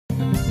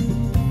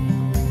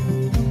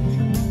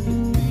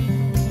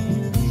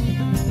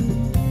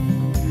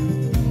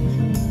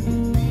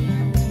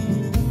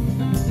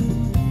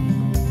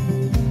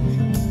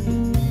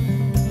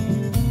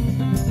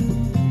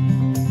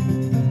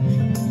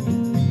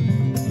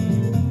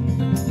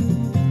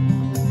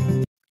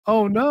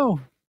Oh no.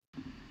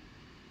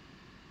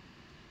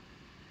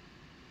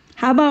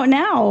 How about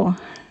now?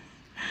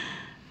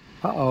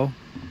 Uh-oh.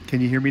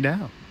 Can you hear me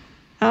now?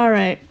 All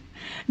right.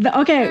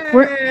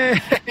 Okay,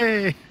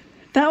 Hey!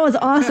 that was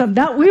awesome.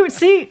 That we would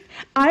see.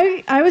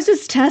 I was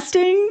just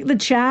testing the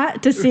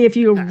chat to see if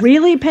you're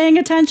really paying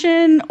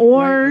attention, Right,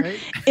 or right.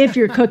 if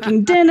you're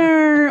cooking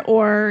dinner,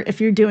 or if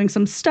you're doing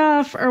some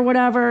stuff or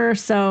whatever.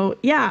 So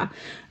yeah.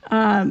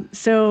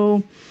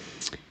 So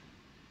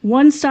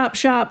one stop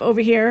shop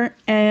over here,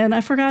 and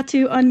I forgot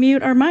to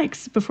unmute our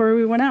mics before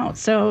we went out.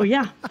 So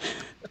yeah.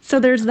 So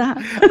there's that.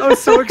 I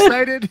was so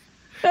excited.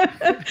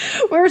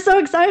 We're so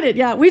excited.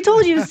 Yeah, we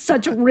told you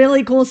such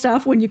really cool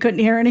stuff when you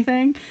couldn't hear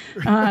anything.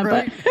 Right.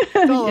 But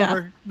It's all yeah,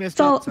 over. Missed it.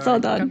 it's all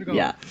Sorry. Time done. to go.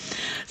 Yeah.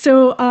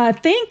 So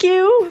thank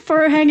you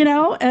for hanging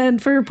out and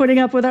for putting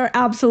up with our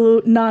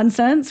absolute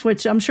nonsense,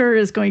 which I'm sure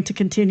is going to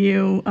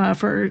continue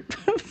for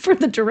for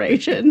the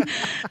duration.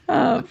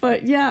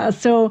 But yeah,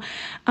 so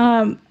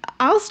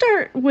I'll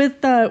start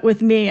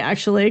with me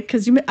actually,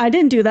 because I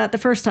didn't do that the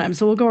first time,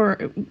 so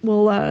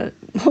we'll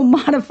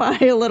modify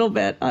a little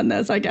bit on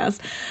this, I guess.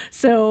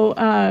 So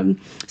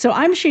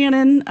I'm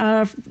Shannon,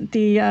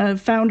 the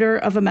founder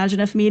of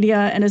Imagine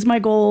Media, and is my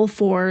goal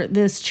for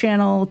this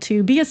channel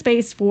to be a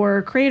space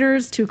for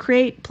creators to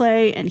create,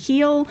 play, and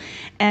heal,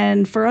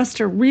 and for us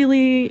to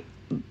really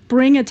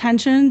bring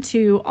attention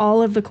to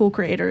all of the cool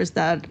creators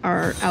that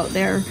are out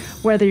there,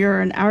 whether you're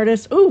an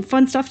artist. Ooh,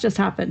 fun stuff just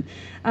happened.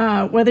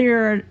 Whether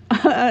you're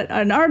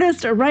an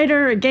artist, a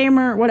writer, a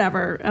gamer,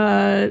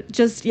 whatever,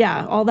 just,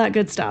 yeah, all that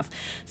good stuff.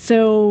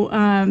 So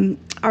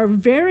our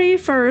very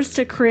first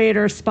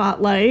creator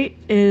spotlight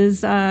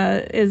is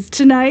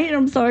tonight.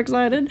 I'm so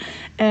excited.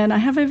 And I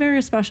have a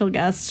very special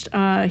guest.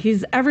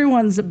 He's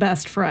everyone's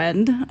best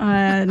friend.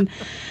 And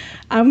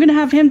I'm going to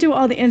have him do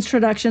all the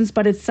introductions,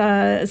 but it's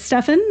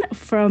Stephan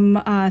from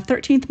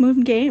 13th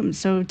Moon Games.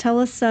 So tell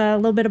us a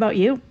little bit about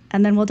you,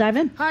 and then we'll dive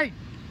in. Hi.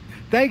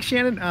 Thanks,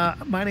 Shannon.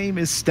 My name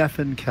is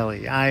Stephan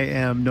Kelly. I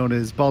am known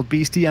as Bald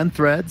Beastie on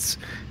Threads,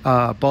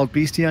 Bald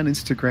Beastie on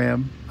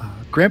Instagram,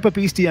 Grandpa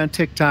Beastie on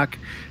TikTok.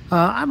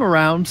 I'm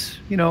around,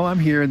 I'm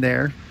here and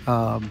there.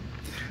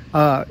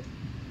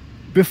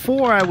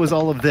 Before I was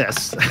all of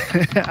this,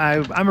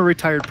 I'm a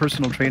retired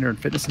personal trainer and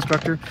fitness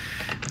instructor.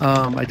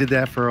 I did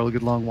that for a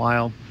good long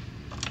while.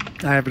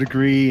 I have a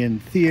degree in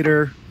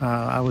theater.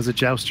 I was a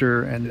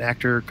jouster and an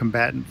actor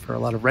combatant for a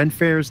lot of Ren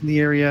fairs in the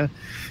area,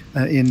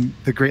 in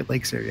the Great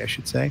Lakes area, I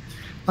should say.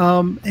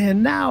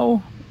 And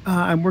now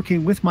I'm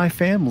working with my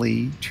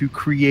family to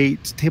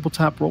create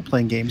tabletop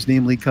role-playing games,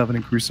 namely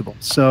Coven Crucible.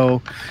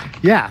 So,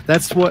 yeah,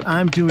 that's what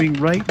I'm doing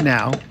right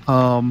now,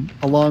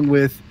 along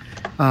with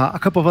a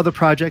couple of other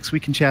projects we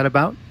can chat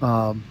about.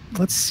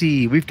 Let's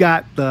see. We've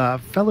got the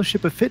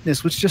Fellowship of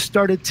Fitness, which just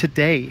started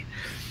today.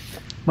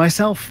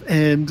 Myself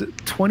and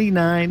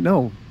 29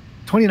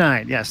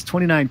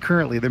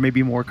 currently. There may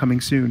be more coming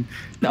soon.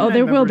 Oh,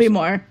 there will be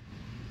more.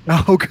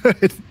 Oh,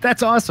 good.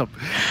 That's awesome.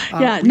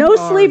 Yeah, no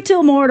sleep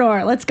till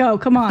Mordor. Let's go.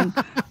 Come on.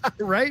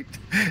 Right?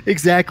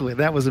 Exactly.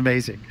 That was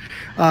amazing.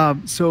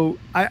 So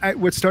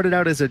what started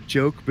out as a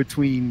joke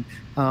between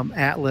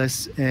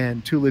Atlas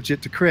and Too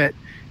Legit to Crit,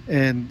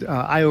 and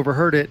I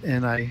overheard it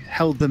and I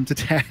held them to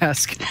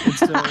task. And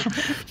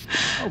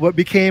so what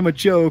became a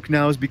joke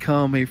now has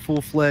become a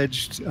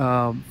full-fledged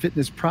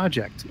fitness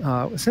project.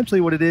 Essentially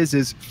what it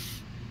is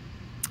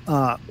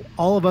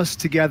all of us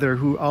together,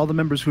 all the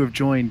members who have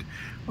joined,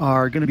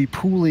 are going to be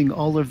pooling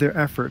all of their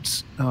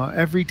efforts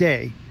every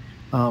day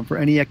for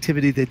any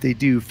activity that they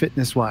do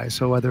fitness-wise.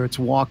 So whether it's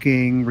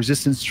walking,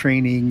 resistance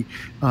training,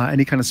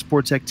 any kind of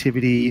sports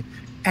activity,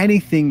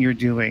 anything you're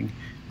doing,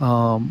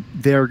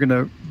 they're going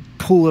to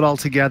pool it all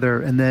together.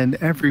 And then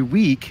every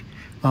week,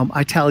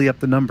 I tally up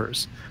the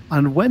numbers.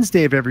 On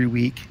Wednesday of every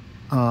week,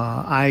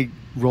 I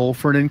roll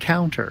for an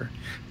encounter.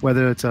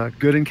 Whether it's a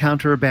good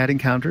encounter or a bad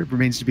encounter, it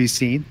remains to be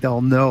seen.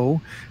 They'll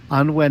know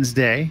on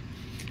Wednesday.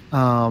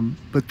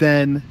 But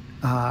then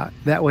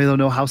that way they'll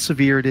know how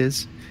severe it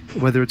is,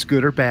 whether it's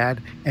good or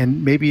bad,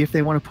 and maybe if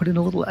they want to put in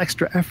a little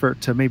extra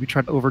effort to maybe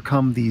try to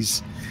overcome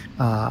these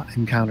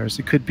encounters.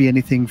 It could be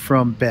anything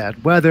from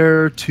bad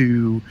weather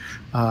to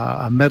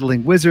a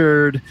meddling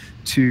wizard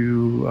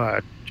to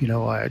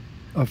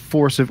a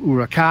force of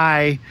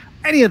Urukai,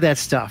 any of that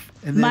stuff.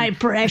 And then, my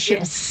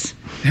precious.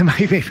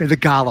 The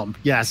Gollum,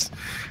 yes.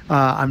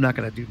 I'm not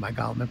going to do my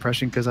Gollum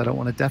impression because I don't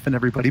want to deafen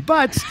everybody,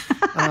 but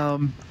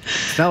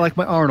it's not like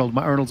my Arnold.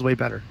 My Arnold's way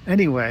better.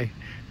 Anyway,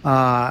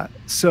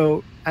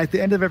 so at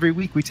the end of every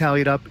week, we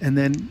tally it up, and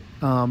then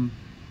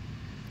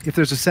if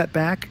there's a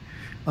setback,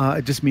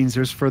 it just means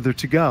there's further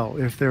to go.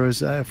 If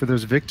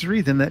there's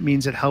victory, then that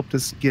means it helped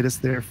us get us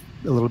there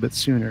a little bit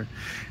sooner.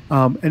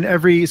 And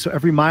every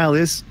mile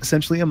is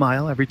essentially a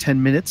mile. Every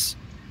 10 minutes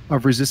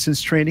of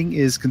resistance training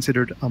is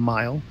considered a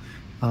mile.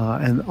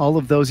 And all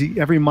of those,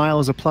 every mile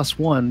is a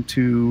 +1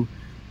 to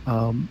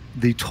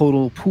the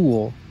total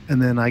pool.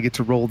 And then I get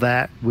to roll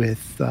that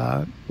with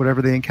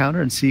whatever they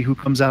encounter and see who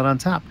comes out on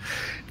top.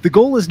 The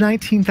goal is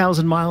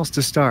 19,000 miles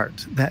to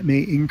start. That may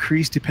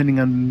increase depending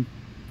on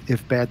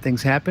if bad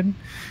things happen,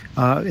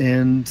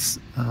 and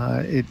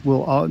it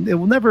will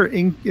never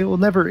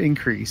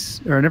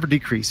increase or never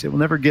decrease. It will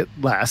never get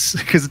less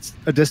because it's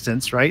a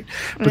distance, right?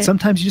 But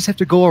sometimes you just have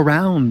to go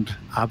around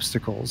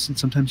obstacles, and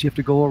sometimes you have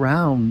to go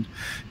around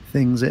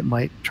things that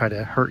might try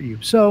to hurt you.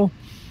 So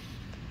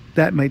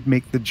that might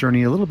make the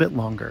journey a little bit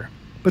longer.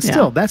 But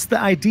still, that's the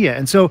idea.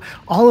 And so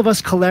all of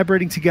us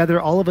collaborating together,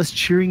 all of us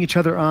cheering each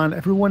other on,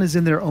 everyone is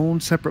in their own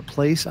separate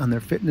place on their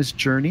fitness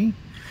journey.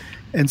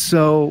 And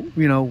so,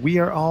 we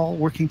are all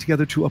working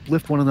together to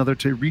uplift one another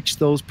to reach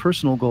those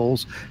personal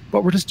goals.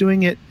 But we're just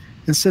doing it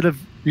instead of,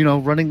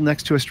 running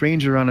next to a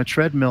stranger on a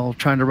treadmill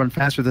trying to run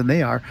faster than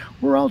they are.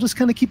 We're all just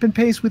kind of keeping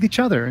pace with each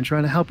other and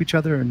trying to help each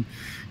other and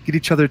get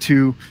each other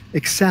to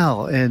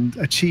excel and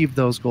achieve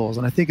those goals.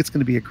 And I think it's going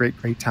to be a great,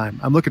 great time.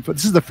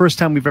 This is the first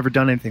time we've ever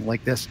done anything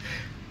like this.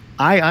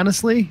 I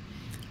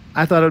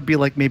thought it would be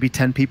like maybe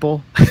 10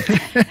 people.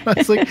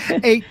 It's like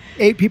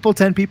eight people,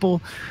 10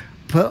 people.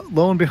 But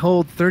lo and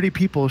behold, 30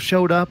 people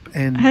showed up,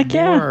 and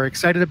more are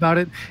excited about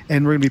it.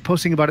 And we're going to be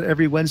posting about it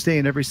every Wednesday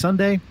and every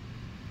Sunday.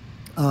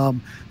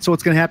 So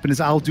what's going to happen is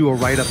I'll do a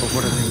write-up of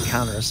what an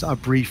encounter is, a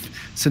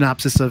brief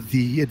synopsis of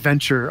the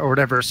adventure or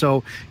whatever.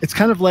 So it's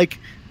kind of like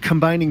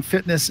combining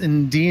fitness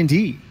in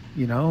D&D,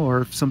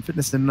 or some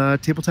fitness in a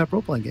tabletop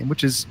role-playing game,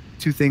 which is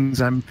two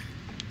things I'm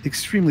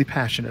extremely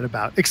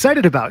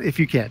excited about, if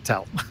you can't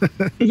tell.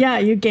 Yeah,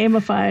 you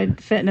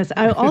gamified fitness.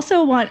 I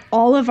also want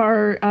all of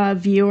our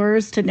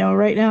viewers to know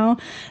right now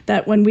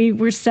that when we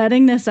were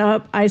setting this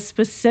up, I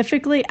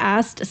specifically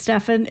asked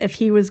Stephan if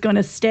he was going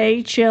to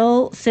stay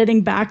chill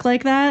sitting back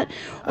like that,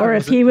 or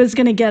if he was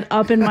going to get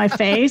up in my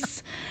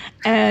face.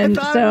 And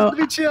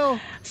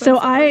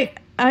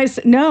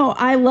no,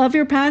 I love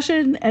your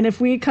passion, and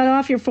if we cut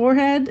off your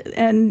forehead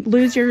and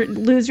lose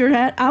your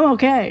head, I'm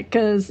okay,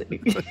 because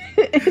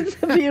it's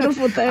a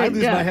beautiful thing. I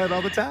lose my head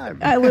all the time.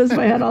 I lose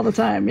my head all the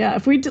time. Yeah,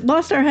 if we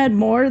lost our head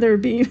more,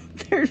 there'd be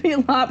a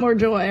lot more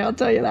joy. I'll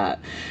tell you that.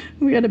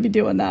 We got to be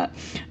doing that.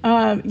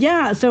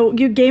 So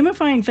you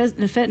gamifying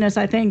fitness,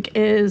 I think,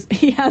 is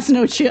he has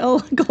no chill,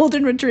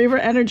 golden retriever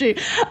energy.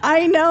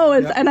 I know,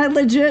 and I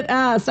legit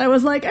asked. I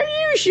was like, "Are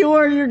you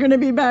sure you're going to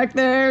be back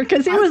there?"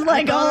 Because he was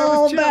like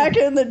all back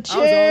in the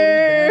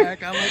chair.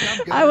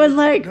 I was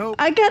like, nope.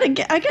 I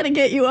gotta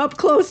get you up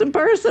close and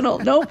personal.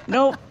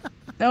 Nope.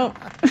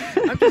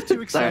 I'm just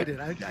too excited.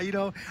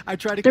 I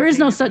try to. There is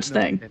no such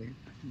thing.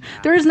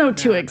 There is no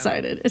too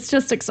excited. It's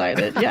just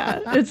excited.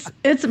 Yeah,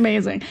 it's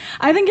amazing.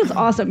 I think it's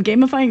awesome.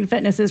 Gamifying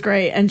fitness is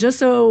great. And just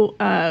so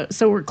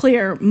we're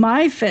clear,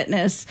 my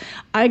fitness,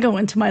 I go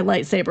into my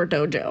lightsaber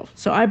dojo.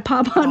 So I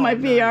pop on my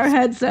VR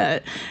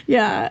headset.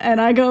 Yeah,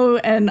 and I go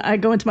into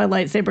my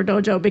lightsaber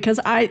dojo because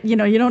you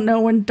don't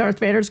know when Darth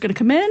Vader's going to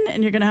come in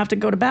and you're going to have to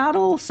go to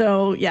battle.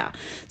 So yeah,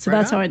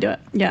 that's how I do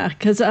it. Yeah,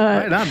 because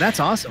right on. That's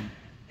awesome.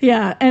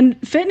 Yeah, and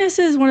fitness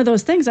is one of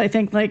those things. I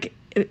think like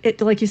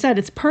you said,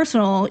 it's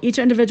personal, each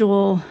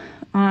individual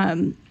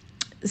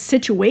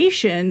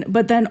situation,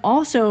 but then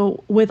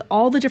also with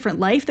all the different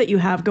life that you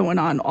have going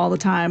on all the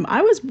time.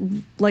 I was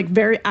like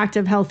very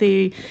active,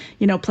 healthy,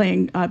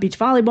 playing beach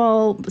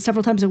volleyball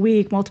several times a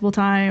week, multiple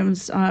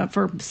times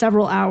for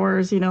several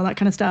hours, that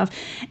kind of stuff.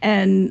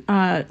 And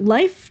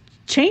life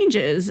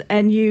changes,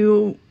 and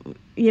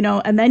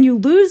and then you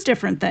lose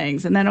different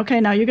things, and then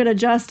now you got to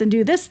adjust and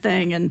do this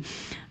thing, and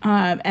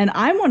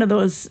I'm one of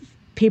those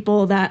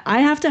people that I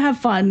have to have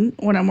fun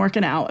when I'm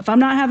working out. If I'm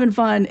not having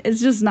fun,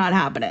 it's just not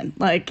happening.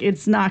 Like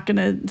it's not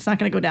gonna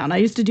go down. I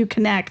used to do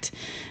Connect,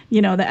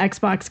 the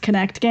Xbox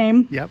Connect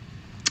game. Yep.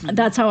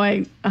 That's how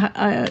I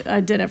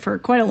did it for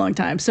quite a long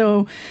time.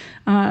 So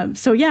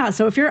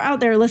if you're out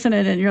there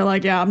listening and you're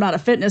like, yeah, I'm not a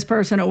fitness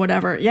person or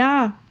whatever.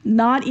 Yeah,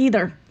 not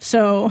either.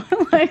 So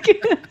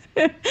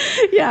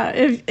yeah,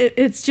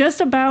 it's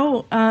just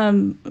about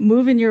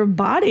moving your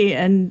body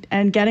and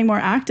getting more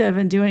active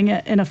and doing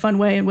it in a fun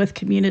way and with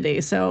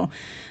community. So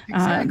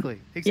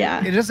exactly.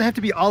 Yeah, it doesn't have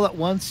to be all at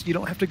once. You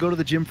don't have to go to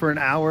the gym for an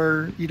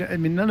hour.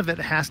 None of it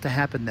has to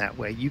happen that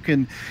way. You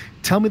can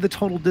tell me the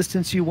total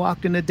distance you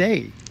walked in a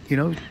day.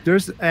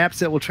 There's apps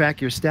that will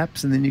track your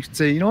steps, and then you can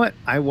say, you know what,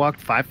 I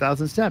walked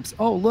 5,000 steps.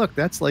 Oh, look,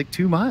 that's like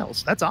 2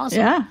 miles. That's awesome.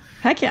 Yeah,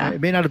 heck yeah.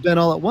 It may not have been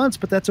all at once,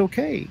 but that's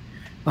okay.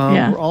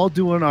 We're all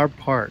doing our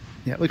part.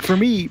 Yeah, like for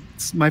me,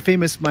 my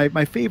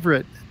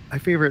favorite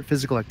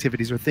physical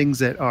activities are things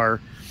that are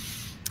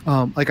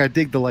like I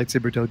dig the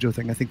lightsaber dojo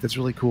thing. I think that's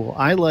really cool.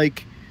 I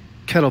like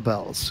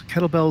kettlebells.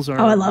 Kettlebells are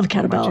I love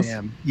kettlebells. My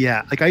jam.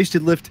 Yeah, like I used to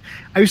lift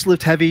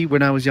heavy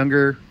when I was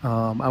younger.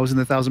 I was in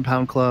the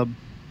 1,000-pound club.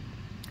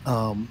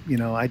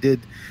 I did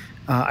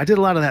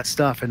a lot of that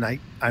stuff, and I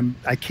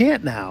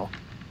can't now.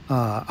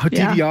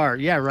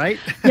 DDR, yeah, right?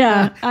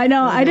 Yeah, I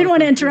know. I didn't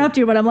want to interrupt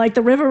you, but I'm like,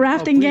 the river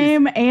rafting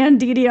game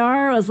and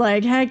DDR was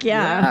like, heck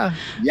yeah.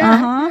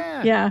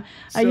 Yeah.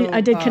 So,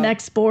 I did Connect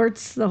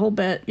Sports, the whole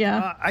bit.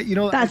 Yeah.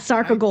 That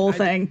soccer goal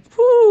thing.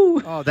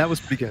 Woo. Oh, that was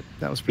pretty good.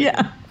 Good.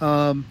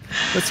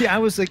 Let's see, I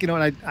was like, and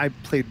I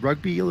played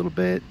rugby a little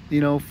bit, I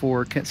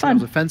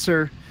was a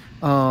fencer.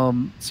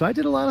 So I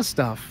did a lot of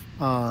stuff.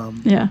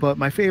 Yeah. But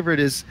my favorite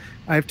is,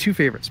 I have two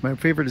favorites. My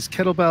favorite is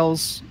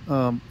kettlebells.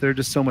 They're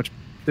just so much,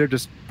 they're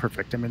just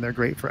perfect. I mean, they're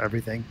great for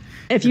everything.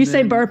 If you And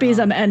say then, burpees,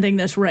 I'm ending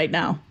this right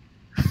now.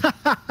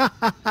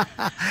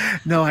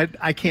 no,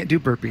 I can't do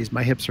burpees.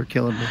 My hips are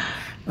killing me.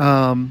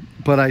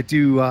 But I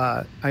do,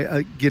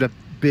 I get a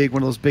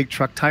one of those big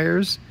truck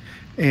tires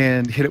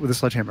and hit it with a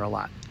sledgehammer a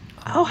lot.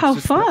 Oh, how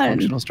fun.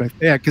 Functional strength.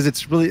 Yeah, because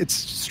it's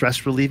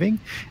stress relieving,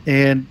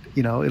 and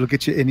it'll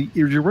get you, and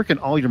you're working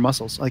all your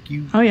muscles. Like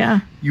Oh yeah.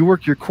 You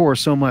work your core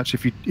so much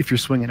if you're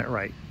swinging it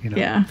right.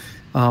 Yeah.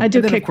 I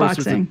do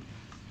kickboxing.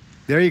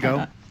 There you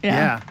go.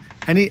 Yeah.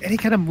 Any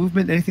kind of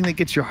movement, anything that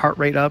gets your heart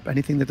rate up,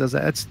 anything that does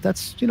that.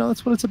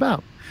 That's what it's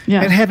about.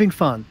 Yeah. And having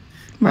fun.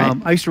 Right.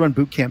 I used to run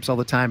boot camps all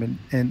the time,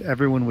 and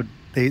everyone would.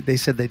 They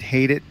said they'd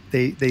hate it.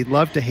 They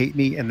loved to hate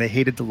me, and they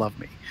hated to love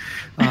me,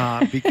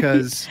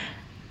 because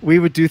we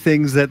would do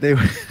things that they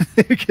would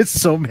get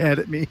so mad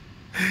at me.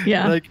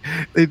 Yeah. Like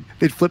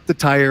they'd flip the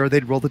tire, or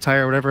they'd roll the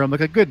tire or whatever. I'm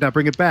like, good, now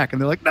bring it back.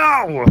 And they're like,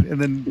 no.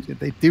 And then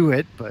they do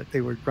it, but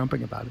they were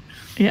grumping about it.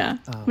 Yeah.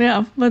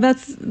 Yeah. Well,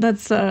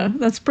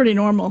 that's pretty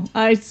normal.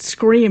 I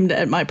screamed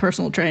at my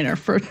personal trainer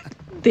for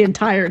the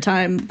entire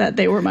time that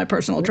they were my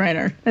personal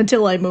trainer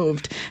until I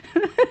moved.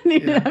 You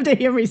didn't have to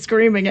hear me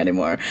screaming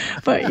anymore.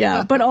 But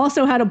yeah, but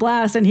also had a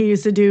blast. And he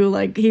used to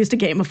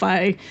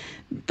gamify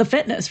the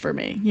fitness for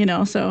me,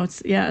 so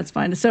it's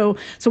fine. So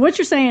what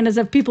you're saying is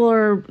if people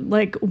are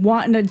like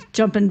wanting to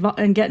jump in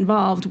and get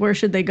involved, where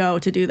should they go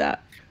to do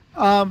that?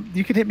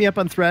 You can hit me up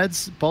on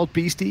Threads, Bald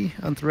Beastie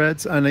on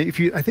Threads. And I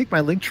think my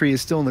link tree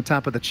is still in the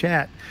top of the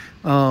chat.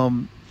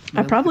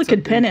 I probably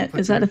could pin it.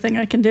 Is that a thing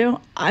I can do?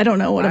 I don't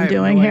know what I'm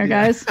doing here,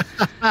 guys.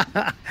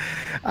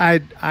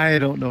 I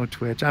don't know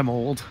Twitch. I'm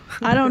old.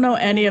 I don't know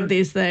any of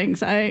these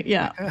things. Oh,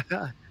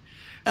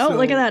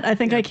 look at that. I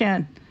think I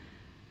can.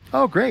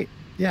 Oh, great.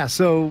 Yeah.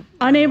 So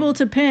unable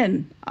to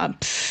pin. Oh,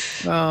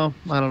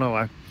 I don't know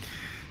why.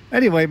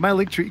 Anyway, my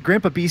link tree,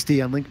 Grandpa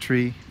Beastie on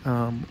Linktree,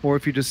 or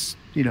if you just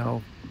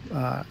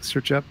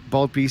search up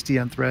Bald Beastie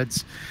on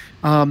Threads,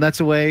 that's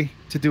a way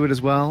to do it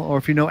as well. Or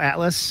if you know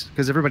Atlas,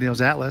 because everybody knows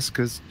Atlas,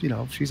 because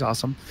she's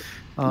awesome.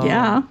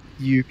 Yeah.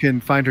 You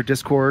can find her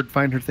Discord,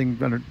 find her thing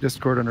on her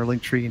Discord on her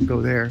Linktree, and go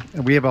there.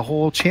 And we have a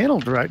whole channel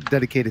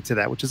dedicated to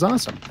that, which is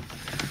awesome.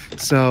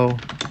 So,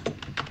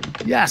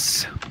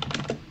 yes.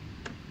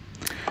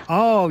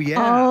 Oh, yeah.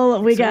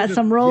 Oh, we got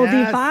some Roll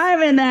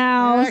D5 in the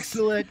house.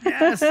 Excellent.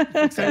 Yes.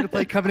 Excited to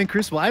play Coven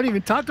Crucible. I haven't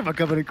even talked about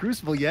Coven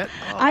Crucible yet.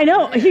 Oh, I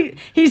know. Man.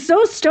 He's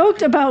so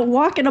stoked about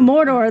walking to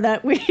Mordor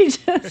that we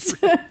just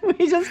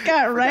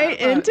got right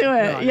into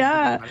it.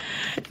 Yeah.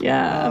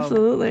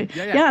 Absolutely.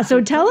 Yeah.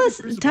 So tell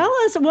us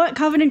what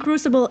Coven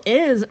Crucible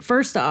is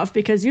first off,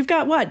 because you've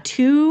got what,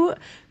 two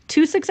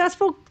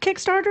successful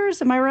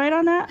Kickstarters? Am I right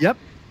on that? Yep.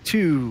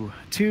 Two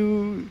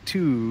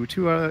successful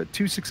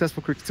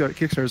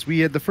Kickstarters. We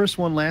had the first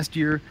one last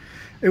year.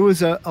 It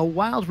was a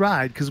wild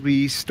ride because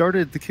we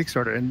started the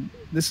Kickstarter, and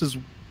this is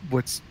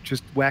what's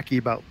just wacky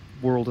about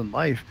world and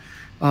life.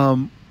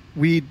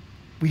 We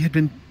had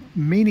been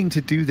meaning to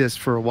do this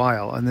for a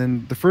while, and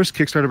then the first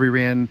Kickstarter we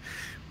ran,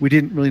 we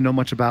didn't really know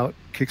much about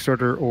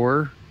Kickstarter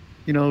or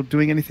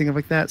doing anything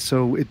like that,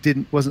 so it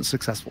wasn't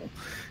successful.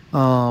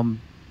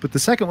 But the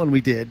second one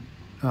we did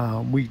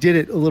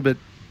it a little bit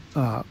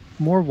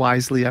more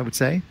wisely, I would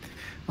say.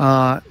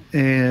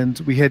 And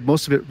we had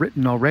most of it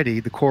written already,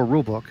 the core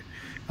rulebook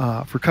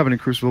for Coven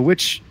Crucible,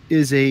 which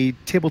is a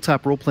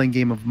tabletop role-playing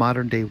game of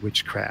modern-day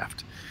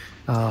witchcraft.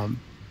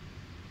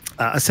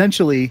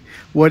 Essentially,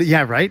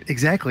 right,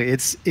 exactly.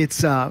 It's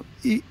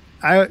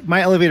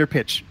my elevator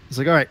pitch. It's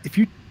like, all right,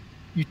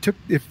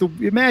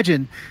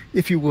 imagine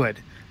if you will,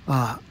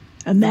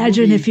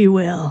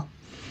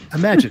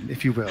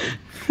 if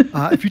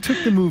you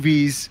took the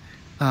movies,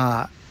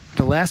 The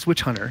Last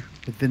Witch Hunter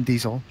with Vin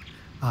Diesel,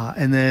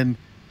 and then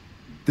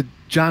the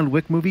John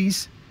Wick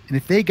movies, and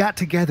if they got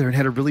together and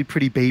had a really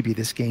pretty baby,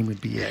 this game would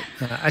be it.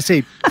 I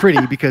say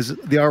pretty because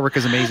the artwork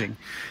is amazing.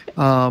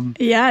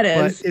 Yeah, it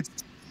is. But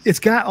it's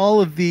got all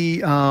of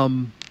the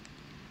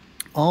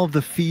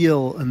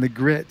feel and the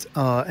grit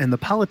and the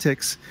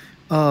politics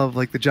of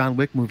like the John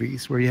Wick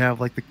movies, where you have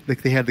like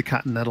they had the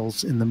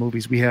Continentals in the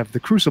movies. We have the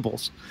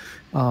Crucibles,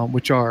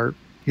 which are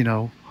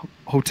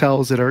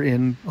hotels that are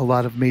in a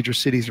lot of major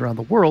cities around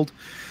the world,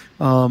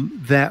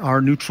 that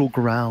are neutral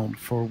ground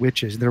for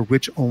witches. They're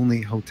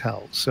witch-only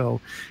hotels. So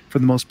for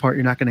the most part,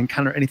 you're not going to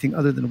encounter anything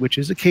other than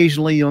witches.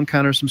 Occasionally, you'll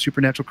encounter some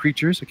supernatural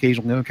creatures.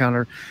 Occasionally, you'll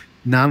encounter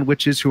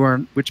non-witches who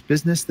aren't witch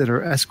business that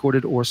are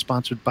escorted or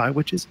sponsored by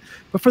witches.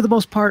 But for the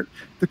most part,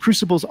 the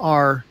Crucibles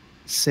are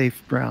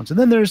safe grounds. And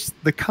then there's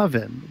the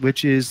Coven,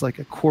 which is like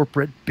a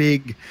corporate,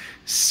 big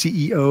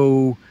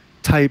CEO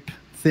type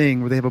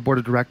thing where they have a board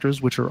of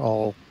directors, which are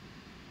all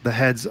the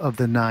heads of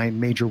the 9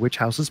 major witch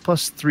houses,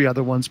 plus 3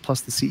 other ones,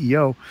 plus the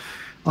CEO,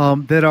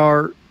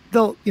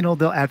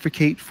 they'll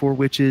advocate for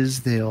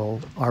witches. They'll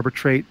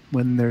arbitrate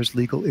when there's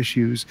legal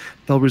issues.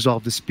 They'll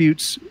resolve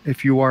disputes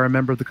if you are a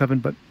member of the Coven,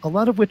 but a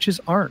lot of witches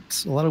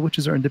aren't. A lot of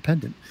witches are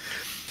independent.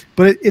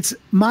 but it's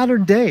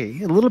modern day,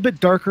 a little bit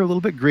darker, a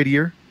little bit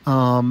grittier.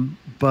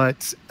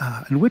 But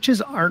and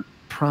witches aren't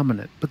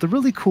prominent. But the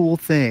really cool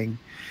thing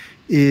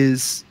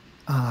is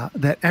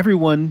that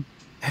everyone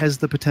has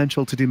the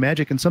potential to do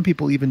magic, and some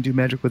people even do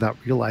magic without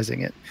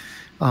realizing it.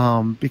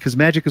 Because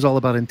magic is all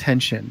about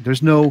intention.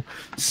 There's no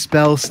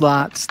spell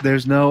slots.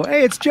 There's no,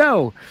 hey, it's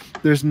Joe.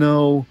 There's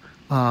no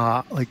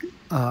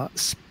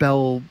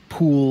spell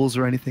pools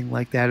or anything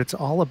like that. It's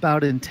all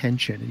about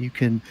intention.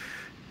 And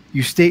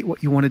you state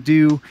what you want to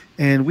do.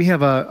 And we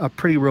have a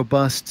pretty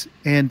robust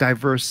and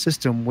diverse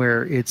system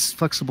where it's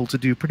flexible to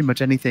do pretty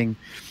much anything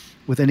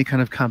with any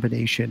kind of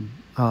combination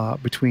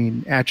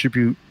between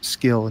attribute,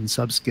 skill, and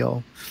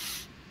sub-skill.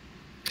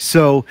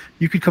 So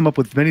you could come up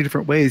with many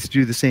different ways to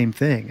do the same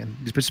thing, and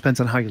it just depends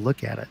on how you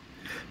look at it.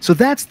 So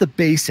that's the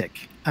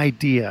basic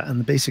idea and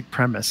the basic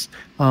premise.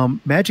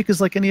 Magic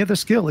is like any other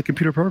skill, like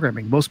computer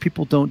programming. Most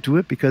people don't do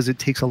it because it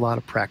takes a lot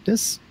of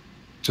practice,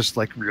 just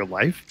like real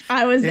life.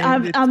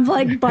 I'm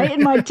like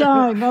biting my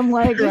tongue. I'm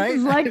like, this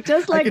is like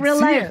just like real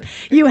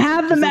life. You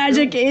have the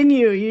magic in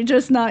you. You're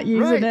just not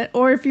using it.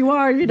 Or if you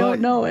are, you don't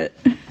know it.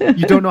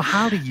 You don't know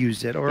how to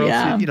use it, or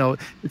else,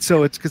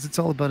 so it's because it's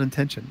all about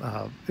intention.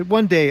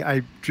 One day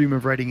I dream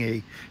of writing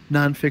a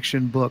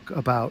nonfiction book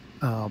about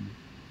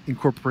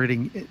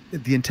incorporating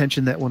the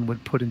intention that one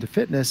would put into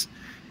fitness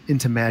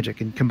into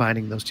magic and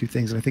combining those two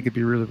things. And I think it'd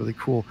be really, really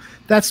cool.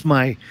 That's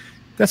my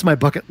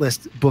bucket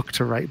list book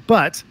to write.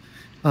 But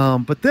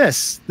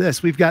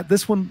we've got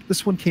this one.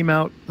 This one came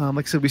out.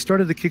 Like I said, we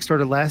started the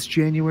Kickstarter last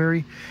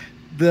January.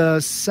 The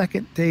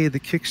second day of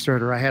the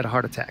Kickstarter, I had a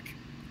heart attack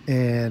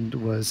and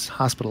was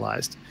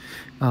hospitalized.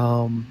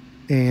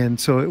 And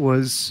so it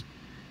was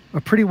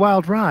a pretty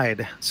wild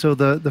ride. So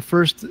the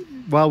first,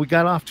 while we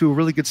got off to a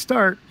really good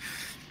start,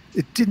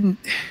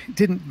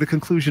 the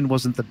conclusion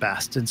wasn't the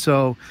best. And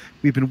so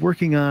we've been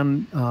working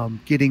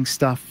on getting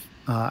stuff.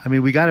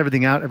 We got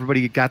everything out.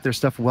 Everybody got their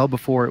stuff well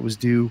before it was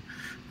due.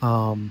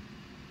 And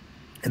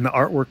the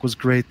artwork was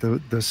great.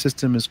 The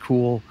system is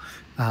cool.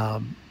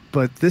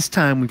 But this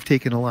time we've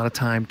taken a lot of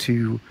time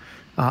to,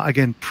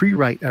 again,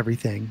 pre-write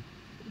everything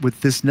with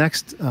this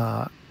next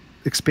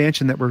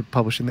expansion that we're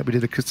publishing that we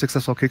did a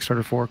successful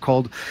Kickstarter for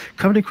called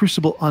Coven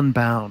Crucible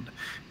Unbound.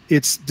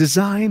 It's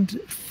designed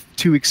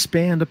to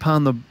expand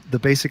upon the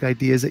basic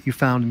ideas that you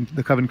found in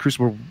the Coven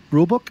Crucible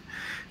rulebook.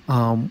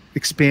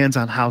 Expands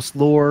on house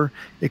lore,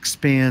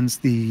 expands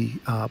the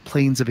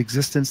planes of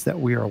existence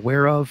that we are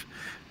aware of.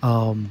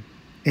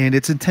 And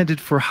it's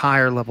intended for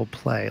higher level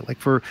play. Like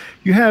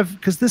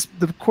because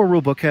the core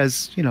rule book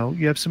has,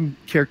 you have some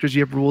characters,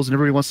 you have rules, and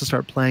everybody wants to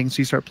start playing. So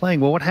you start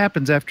playing. Well, what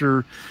happens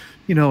after,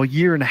 a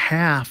year and a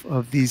half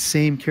of these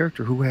same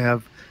character who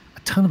have a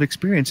ton of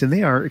experience and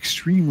they are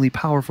extremely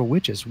powerful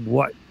witches?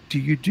 What do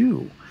you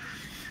do?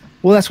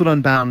 Well, that's what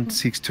Unbound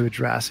seeks to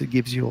address. It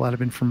gives you a lot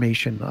of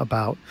information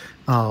about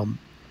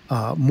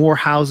more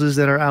houses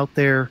that are out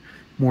there,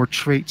 more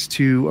traits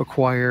to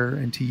acquire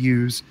and to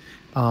use.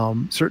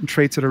 Certain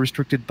traits that are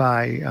restricted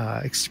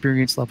by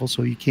experience level,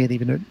 so you can't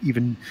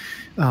even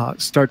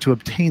start to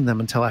obtain them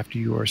until after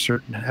you are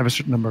have a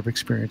certain number of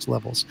experience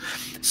levels.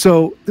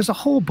 So there's a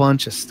whole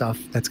bunch of stuff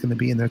that's going to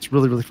be in there. It's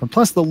really, really fun.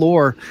 Plus the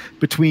lore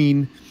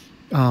between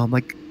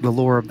like the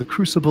lore of the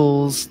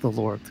Crucibles, the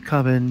lore of the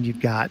Coven.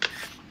 You've got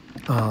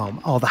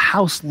all the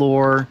house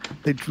lore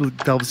that really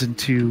delves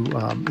into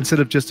instead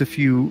of just a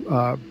few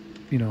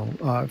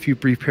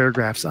brief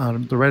paragraphs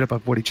on the write-up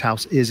of what each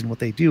house is and what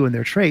they do and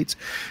their traits.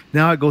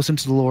 Now it goes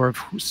into the lore of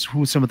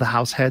who some of the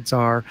house heads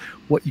are,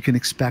 what you can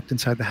expect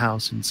inside the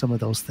house, and some of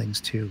those things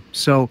too.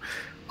 So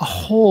a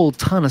whole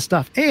ton of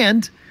stuff.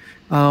 And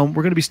we're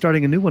going to be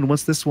starting a new one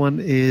once this one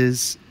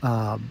is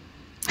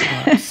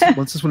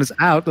once this one is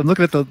out. I'm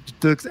looking at the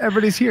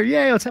everybody's here.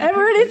 Yay!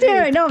 Everybody's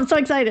here. No, I'm so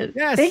excited.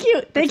 Yes.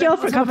 Thank you all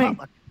for coming.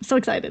 I'm so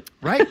excited.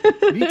 Right.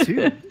 Me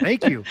too.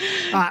 Thank you.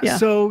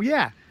 So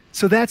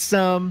that's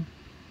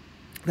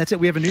it.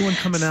 We have a new one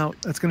coming out.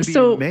 That's going to be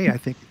in May, I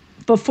think.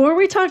 Before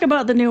we talk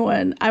about the new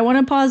one, I want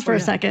to pause for a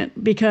second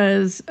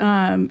because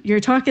you're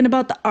talking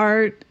about the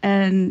art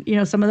and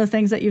some of the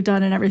things that you've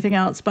done and everything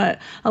else. But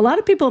a lot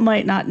of people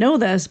might not know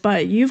this,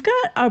 but you've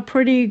got a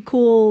pretty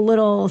cool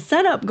little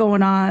setup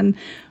going on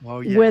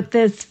with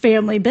this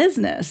family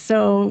business.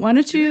 So why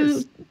don't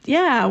you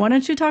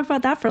talk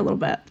about that for a little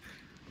bit?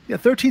 Yeah,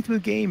 13th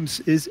Move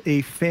Games is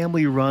a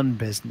family-run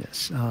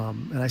business,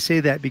 and I say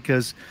that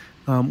because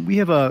we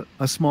have a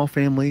small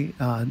family,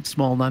 I would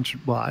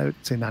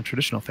say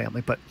non-traditional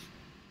family, but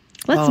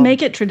let's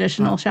make it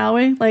traditional, shall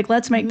we?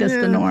 Let's make this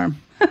the norm.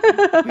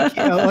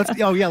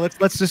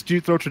 Let's just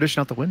throw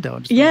tradition out the window.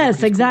 And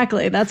yes,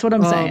 exactly. Cool. That's what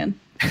I'm saying.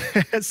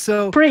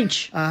 So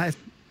preach.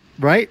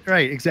 Right,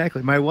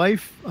 exactly. My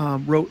wife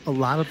wrote a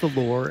lot of the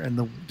lore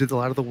and did a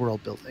lot of the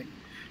world building.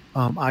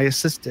 I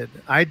assisted.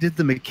 I did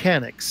the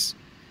mechanics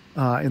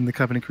in the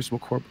Coven Crucible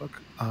core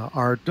book.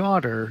 Our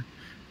daughter,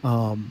 we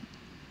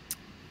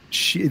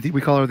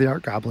call her the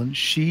art goblin.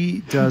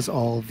 She does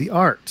all of the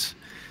art.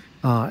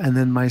 And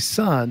then my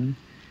son,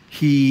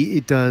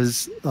 he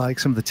does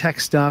some of the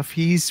tech stuff.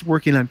 He's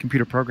working on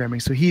computer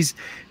programming. So he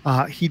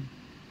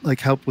like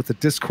help with the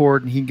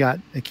Discord, and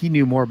he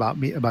knew more about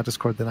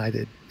Discord than I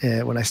did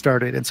when I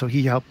started, and so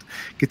he helped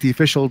get the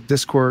official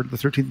Discord, the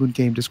 13th Moon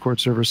Game Discord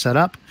server set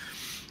up,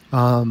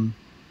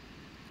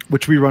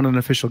 which we run an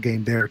official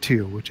game there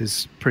too, which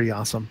is pretty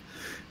awesome.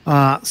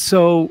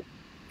 So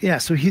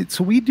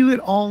we do it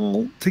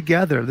all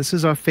together. This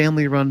is our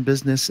family-run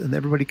business, and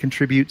everybody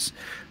contributes,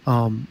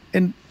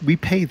 and we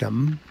pay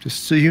them.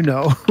 Just so you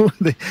know,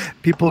 the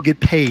people get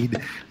paid.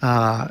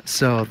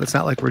 So it's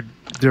not like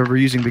they're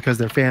using because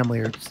they're family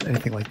or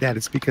anything like that.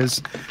 It's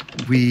because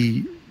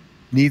we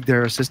need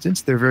their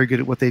assistance. They're very good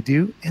at what they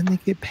do, and they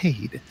get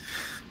paid.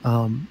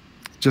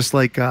 Just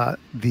like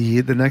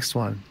the next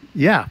one.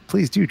 Yeah,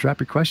 please do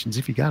drop your questions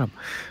if you got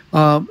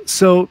them.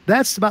 So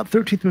that's about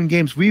 13th Moon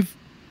Games. We've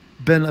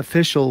been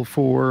official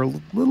for a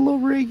little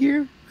over a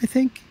year, I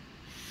think.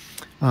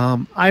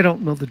 I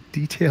don't know the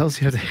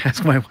details. You have to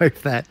ask my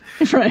wife that.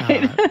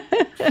 Right.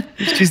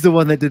 She's the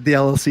one that did the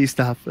LLC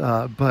stuff.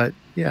 But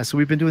yeah, so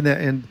we've been doing that,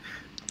 and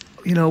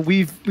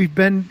we've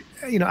been.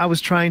 I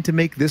was trying to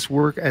make this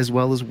work as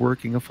well as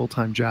working a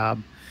full-time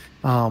job.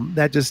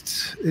 It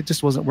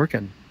just wasn't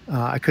working.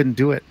 I couldn't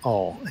do it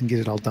all and get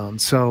it all done.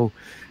 So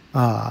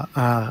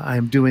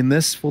I'm doing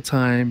this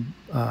full-time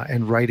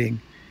and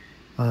writing.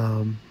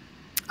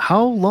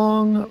 How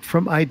long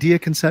from idea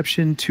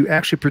conception to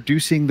actually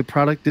producing the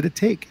product did it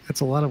take?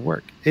 That's a lot of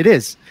work. It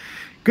is.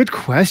 Good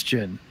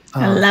question.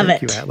 I love it.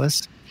 Thank you,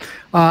 Atlas.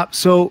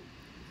 So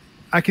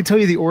I can tell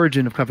you the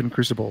origin of Coven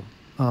Crucible.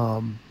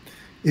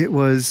 It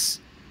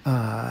was,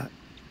 I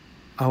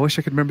wish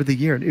I could remember the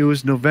year. It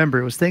was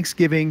November. It was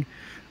Thanksgiving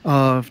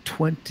of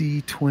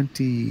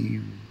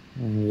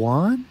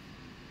 2021.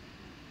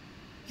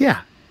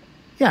 Yeah,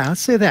 let's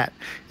say that.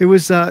 It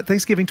was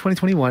Thanksgiving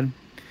 2021.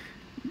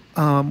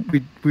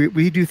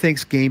 We do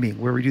Thanksgiving,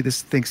 where we do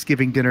this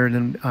Thanksgiving dinner, and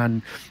then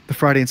on the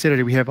Friday and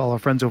Saturday we have all our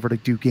friends over to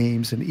do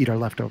games and eat our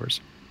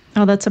leftovers.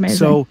 Oh, that's amazing.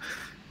 So,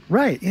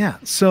 right, yeah.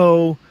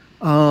 So,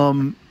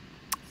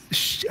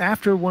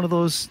 after one of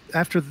those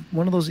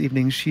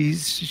evenings,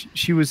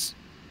 she was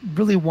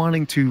really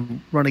wanting to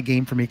run a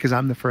game for me because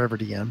I'm the forever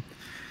DM,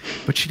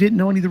 but she didn't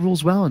know any of the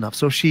rules well enough.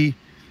 So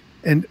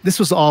and this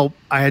was all,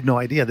 I had no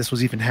idea this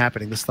was even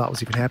happening. This thought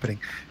was even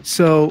happening.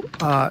 So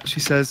she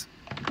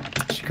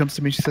comes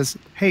to me, she says,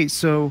 "Hey,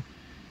 so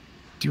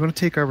do you want to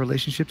take our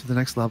relationship to the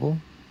next level?"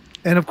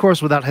 And of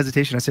course, without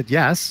hesitation, I said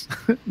yes,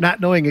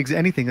 not knowing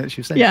anything that she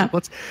was saying. Yeah. She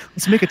said,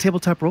 let's make a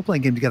tabletop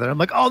role-playing game together. I'm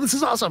like, "Oh, this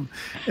is awesome."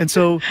 And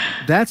so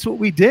that's what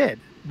we did.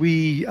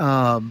 We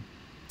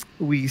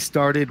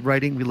started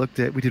writing.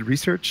 We did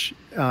research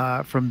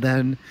from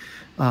then,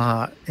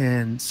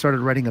 and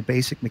started writing a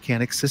basic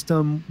mechanics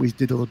system. We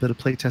did a little bit of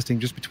play testing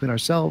just between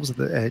ourselves at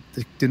the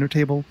dinner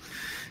table.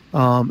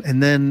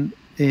 And then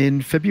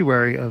in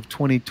February of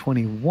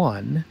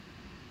 2022,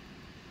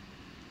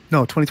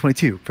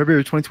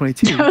 February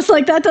 2022. I was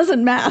like, that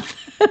doesn't math.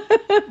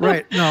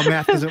 Right. No,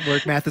 math doesn't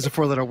work. Math is a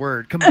 4-letter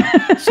word. Come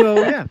on. So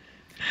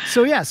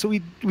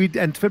we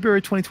in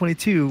February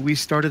 2022, we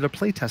started a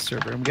playtest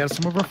server, and we got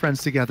some of our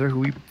friends together who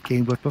we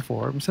gamed with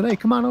before. We said, "Hey,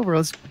 come on over.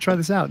 Let's try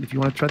this out. If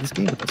you want to try this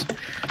game with us."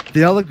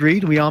 They all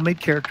agreed. We all made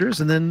characters.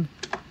 And then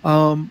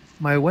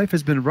my wife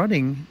has been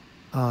running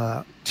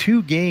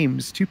 2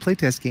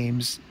 playtest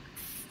games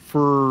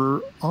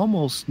for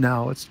almost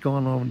now. It's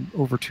gone on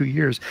over 2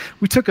 years.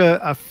 We took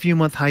a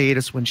few-month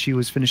hiatus when she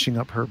was finishing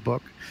up her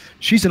book.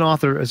 She's an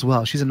author as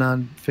well. She's a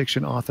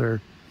nonfiction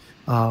author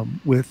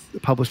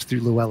published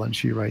through Llewellyn.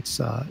 She writes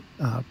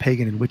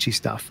pagan and witchy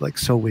stuff, like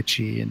So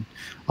Witchy and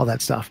all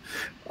that stuff.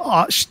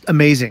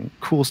 Amazing,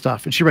 cool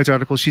stuff. And she writes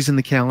articles. She's in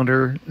the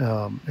calendar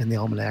and the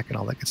almanac and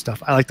all that good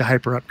stuff. I like to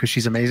hype her up because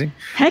she's amazing.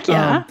 Heck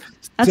yeah.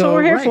 That's what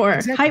we're here for.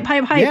 Exactly.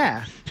 Hype.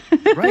 Yeah,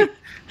 right.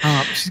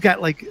 She's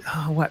got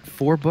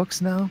 4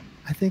 books now,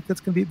 I think,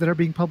 that are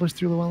being published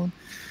through Llewellyn.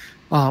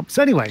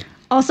 So anyway.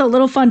 Also, a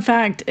little fun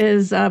fact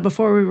is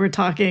before we were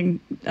talking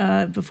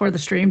before the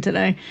stream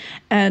today,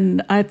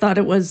 and I thought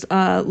it was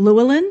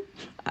Llewellyn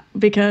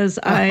because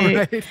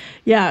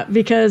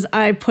because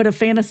I put a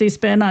fantasy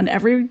spin on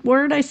every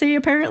word I see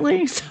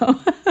apparently. So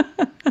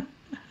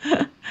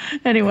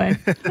anyway,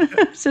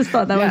 just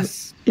thought that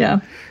was yeah.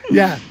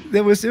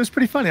 It was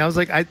pretty funny. I was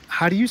like,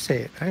 how do you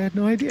say it? I had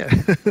no idea.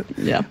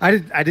 Yeah, I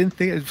didn't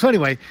think. So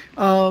anyway.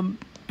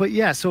 But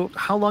yeah, so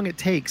how long it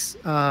takes?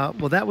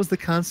 Well, that was the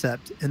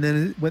concept, and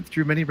then it went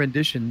through many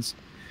renditions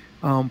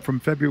from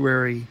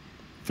February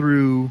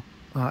through,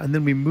 and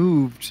then we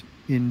moved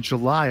in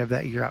July of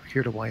that year out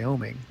here to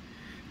Wyoming.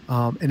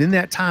 And in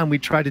that time, we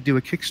tried to do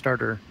a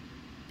Kickstarter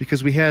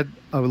because we had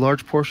a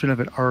large portion of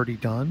it already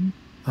done,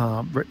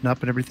 written up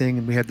and everything,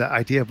 and we had the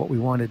idea of what we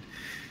wanted.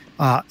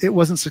 It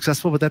wasn't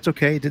successful, but that's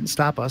okay. It didn't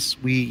stop us.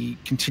 We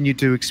continued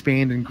to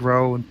expand and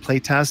grow and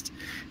play test,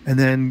 and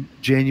then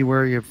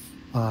January of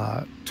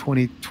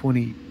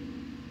 2023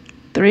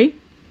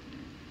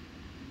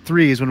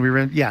 is when we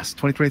ran. Yes,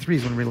 2023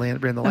 is when we ran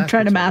the last. I'm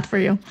trying to math for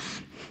you.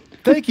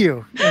 Thank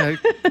you. I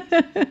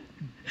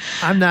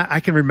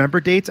can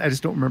remember dates. I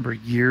just don't remember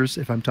years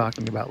if I'm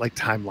talking about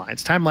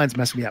timelines. Timelines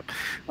mess me up.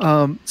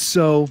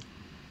 So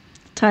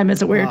time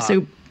is a weird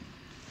soup.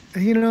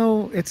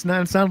 it's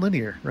not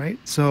linear, right?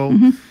 So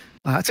Hmm.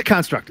 it's a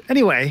construct.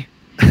 Anyway,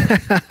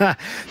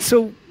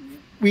 so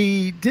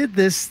we did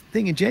this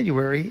thing in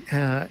January,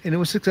 and it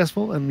was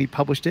successful, and we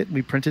published it, and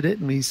we printed it,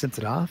 and we sent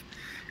it off,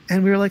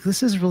 and we were like,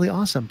 "This is really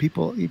awesome.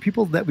 People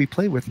that we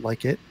play with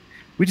like it.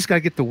 We just got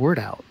to get the word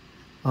out."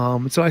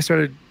 So I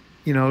started,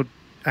 you know,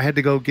 I had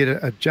to go get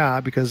a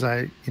job because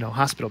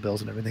hospital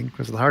bills and everything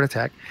because of the heart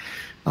attack.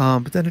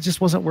 But then it just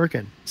wasn't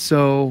working.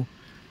 So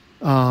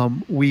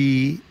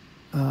we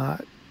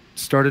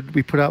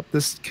we put out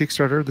this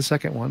Kickstarter, the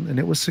second one, and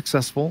it was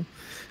successful.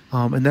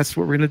 And that's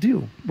what we're going to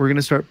do. We're going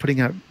to start putting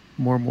out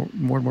more and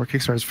more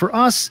Kickstarters. For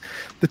us,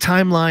 the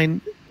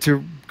timeline,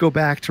 to go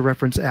back to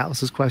reference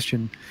Atlas's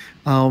question,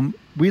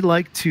 we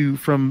like to,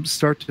 from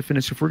start to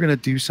finish, if we're going to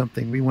do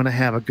something, we want to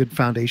have a good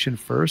foundation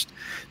first.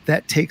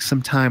 That takes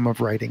some time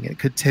of writing. It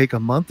could take a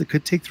month. It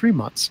could take 3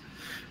 months,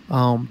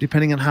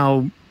 depending on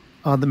how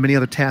the many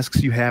other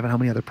tasks you have and how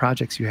many other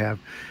projects you have.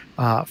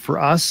 For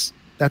us,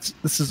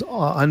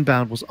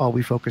 Unbound was all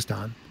we focused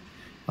on.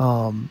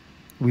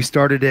 We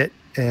started it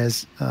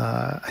as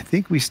I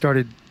think we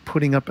started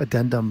putting up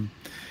addendum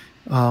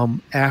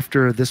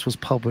after this was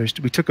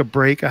published. We took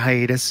a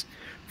hiatus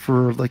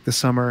for like the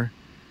summer,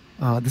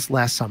 this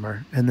last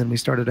summer, and then we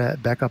started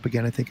back up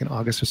again, I think in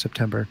August or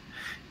September.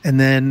 And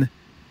then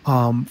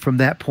from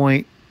that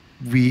point,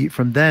 we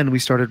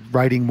started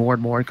writing more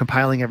and more and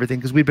compiling everything,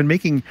 because we've been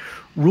making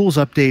rules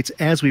updates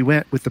as we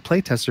went with the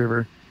playtest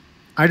server.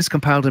 I just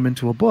compiled them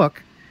into a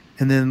book,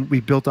 and then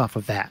we built off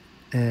of that.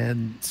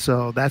 And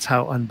so that's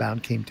how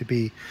Unbound came to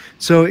be.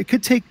 So it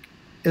could take,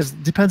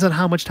 depends on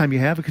how much time you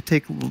have. It could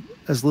take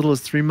as little as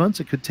 3 months.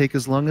 It could take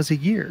as long as a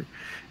year.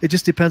 It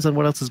just depends on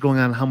what else is going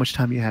on and how much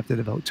time you have to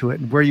devote to it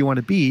and where you want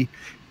to be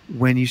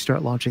when you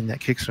start launching that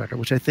Kickstarter,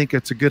 which I think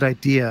it's a good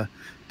idea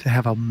to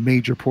have a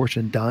major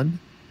portion done,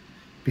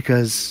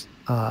 because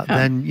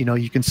then,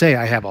 you can say,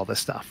 I have all this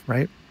stuff,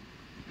 right?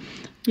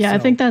 Yeah, so I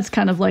think that's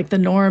kind of like the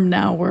norm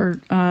now, where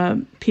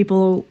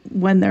people,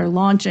 when they're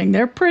launching,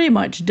 they're pretty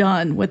much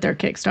done with their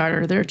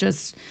Kickstarter. They're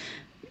just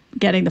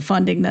getting the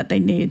funding that they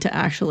need to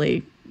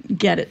actually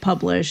get it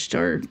published,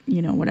 or,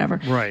 whatever.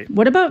 Right.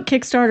 What about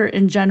Kickstarter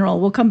in general?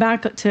 We'll come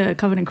back to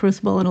Coven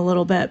Crucible in a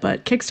little bit,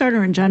 but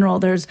Kickstarter in general,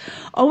 there's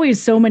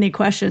always so many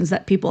questions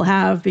that people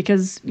have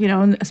because,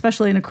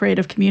 especially in a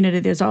creative community,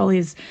 there's all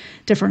these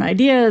different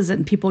ideas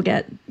and people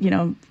get,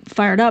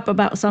 fired up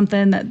about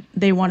something that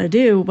they want to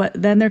do, but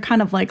then they're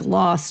kind of like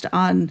lost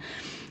on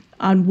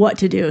what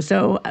to do.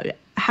 So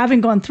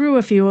having gone through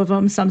a few of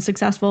them, some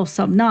successful,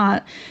 some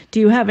not, do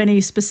you have any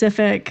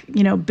specific,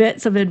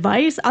 bits of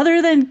advice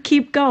other than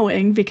keep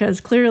going? Because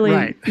clearly,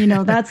 right.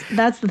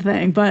 That's the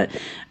thing. But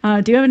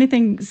do you have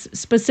anything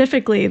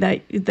specifically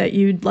that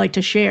you'd like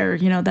to share?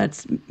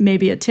 That's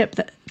maybe a tip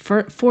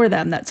for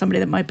them, that somebody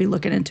that might be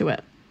looking into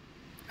it.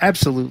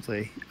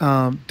 Absolutely.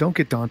 Don't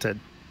get daunted.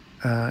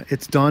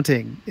 It's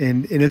daunting,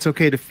 and it's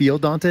okay to feel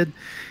daunted.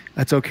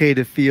 It's okay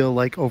to feel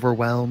like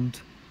overwhelmed.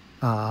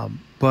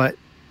 But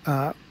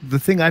the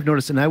thing I've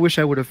noticed, and I wish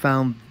I would have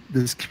found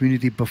this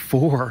community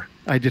before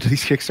I did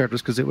these Kickstarters,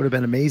 because it would have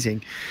been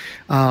amazing.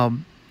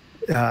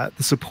 The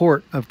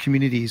support of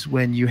communities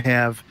when you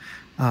have,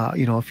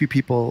 a few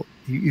people,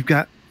 you've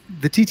got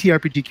the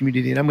TTRPG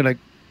community, and I'm going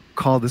to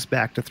call this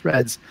back to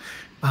Threads.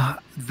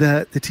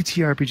 The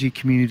TTRPG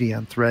community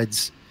on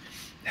Threads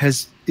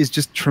is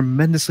just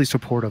tremendously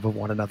supportive of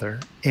one another,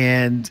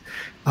 and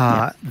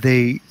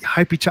they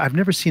hype each other. I've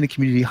never seen a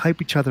community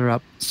hype each other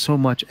up so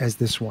much as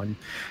this one,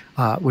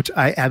 which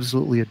I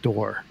absolutely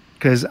adore,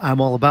 because I'm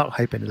all about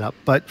hyping it up.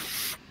 But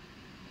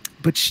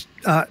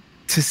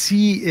to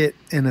see it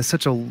in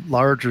such a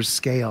larger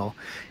scale,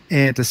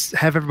 and to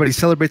have everybody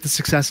celebrate the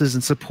successes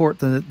and support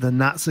the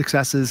not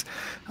successes,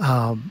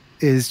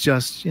 is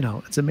just,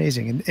 it's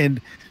amazing. And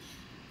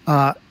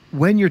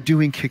when you're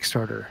doing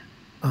Kickstarter,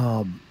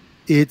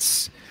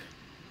 it's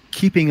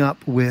keeping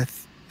up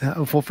with,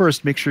 well,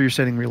 first, make sure you're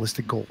setting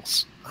realistic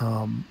goals.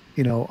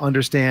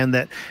 Understand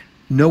that,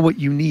 know what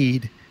you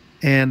need.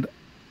 And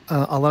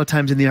a lot of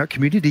times in the art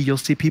community, you'll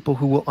see people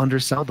who will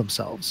undersell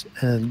themselves,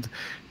 and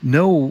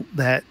know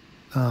that,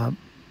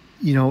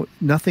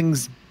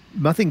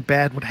 nothing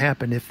bad would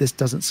happen if this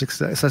doesn't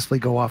successfully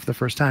go off the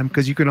first time,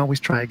 because you can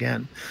always try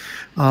again.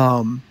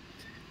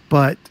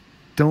 But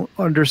don't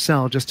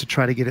undersell just to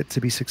try to get it to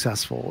be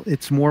successful.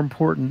 It's more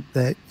important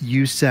that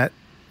you set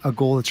a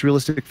goal that's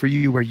realistic for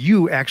you, where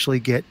you actually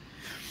get,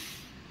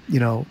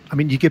 you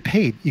get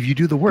paid. If you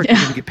do the work, you're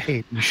going to get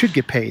paid. You should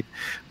get paid.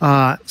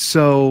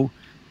 So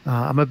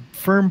I'm a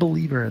firm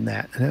believer in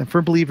that. And a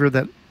firm believer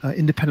that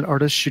independent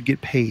artists should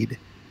get paid.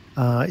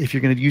 If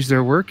you're going to use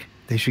their work,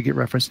 they should get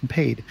referenced and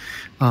paid.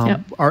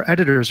 Our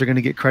editors are going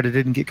to get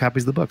credited and get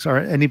copies of the books. Or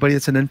anybody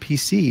that's an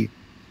NPC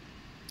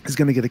is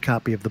going to get a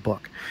copy of the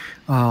book.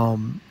 All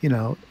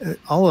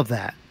of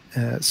that.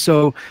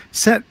 So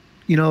set,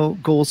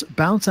 goals,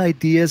 bounce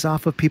ideas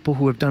off of people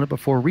who have done it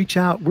before. Reach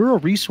out. We're a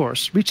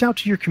resource. Reach out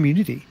to your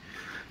community.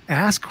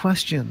 Ask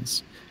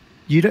questions.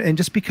 And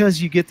just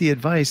because you get the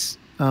advice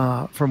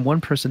from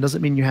one person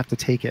doesn't mean you have to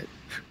take it.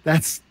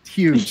 That's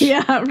huge.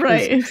 Yeah,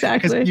 right.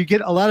 Exactly. Because you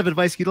get a lot of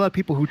advice. You get a lot of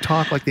people who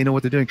talk like they know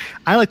what they're doing.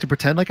 I like to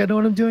pretend like I know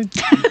what I'm doing.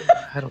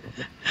 I don't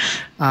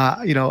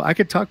know. I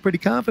could talk pretty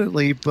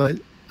confidently, but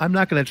I'm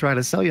not going to try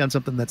to sell you on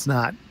something that's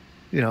not,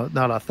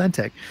 not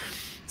authentic.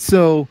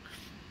 So,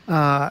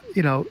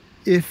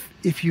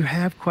 if you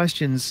have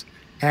questions,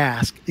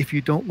 ask. If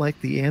you don't like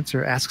the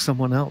answer, ask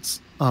someone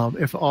else.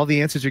 If all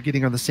the answers you're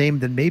getting are the same,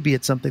 then maybe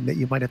it's something that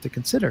you might have to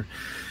consider.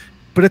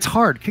 But it's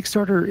hard.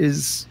 Kickstarter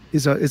is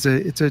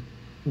a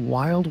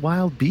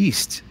wild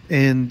beast,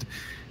 and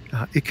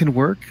it can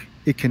work.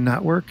 It can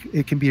not work.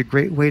 It can be a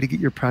great way to get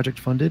your project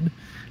funded.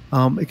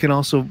 It can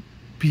also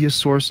be a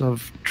source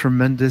of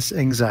tremendous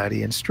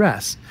anxiety and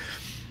stress.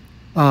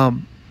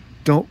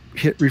 Don't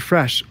hit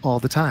refresh all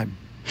the time.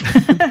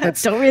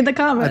 Don't read the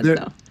comments,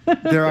 though.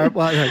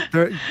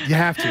 You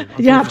have to.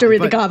 You have to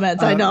read the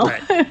comments. I know.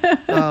 Right.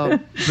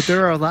 But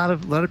there are a lot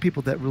of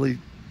people that really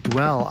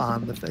dwell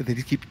on they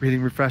just keep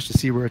hitting refresh to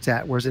see where it's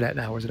at. Where's it at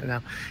now? Where's it at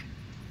now?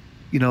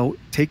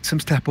 Take some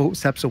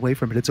steps away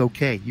from it. It's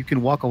okay. You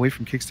can walk away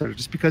from Kickstarter.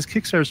 Just because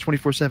Kickstarter is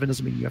 24/7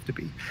 doesn't mean you have to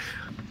be.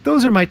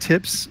 Those are my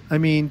tips. I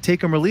mean, take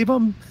them or leave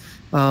them.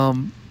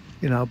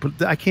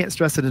 But I can't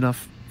stress it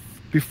enough.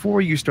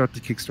 Before you start the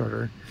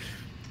Kickstarter,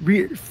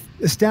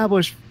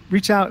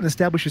 reach out and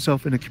establish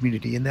yourself in a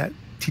community, in that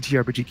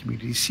TTRPG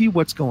community. See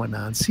what's going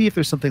on. See if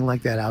there's something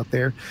like that out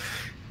there.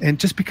 And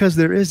just because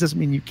there is doesn't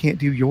mean you can't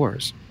do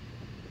yours.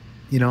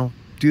 Do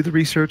the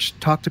research,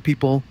 talk to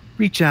people,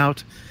 reach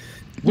out.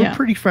 We're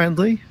pretty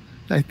friendly,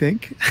 I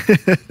think.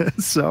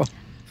 So.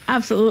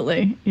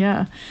 Absolutely.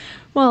 Yeah.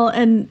 Well,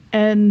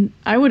 and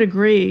I would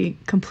agree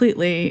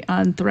completely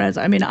on Threads.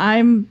 I mean,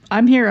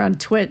 I'm here on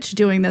Twitch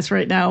doing this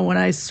right now when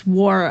I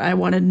swore I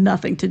wanted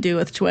nothing to do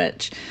with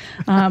Twitch,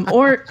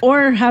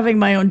 or having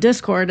my own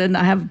Discord, and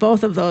I have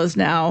both of those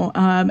now.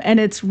 And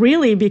it's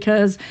really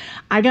because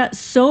I got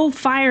so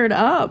fired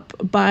up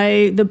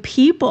by the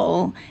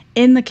people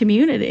in the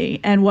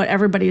community and what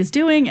everybody is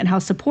doing and how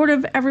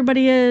supportive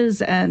everybody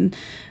is, and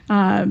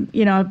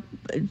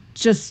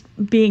just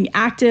being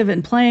active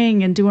and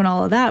playing and doing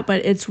all of that.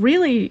 But it's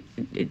really,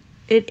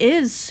 it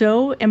is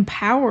so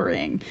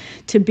empowering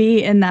to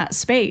be in that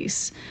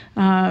space.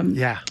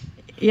 Yeah.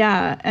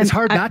 And it's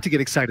hard not to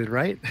get excited,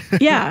 right?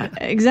 Yeah,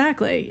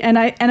 exactly. And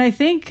I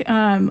think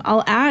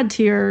I'll add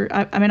to your,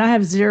 I mean, I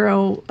have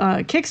zero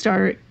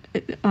Kickstarter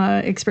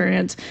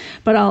experience,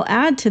 but I'll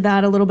add to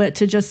that a little bit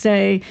to just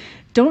say,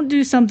 don't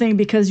do something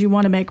because you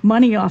want to make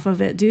money off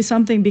of it. Do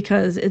something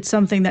because it's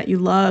something that you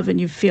love and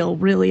you feel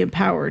really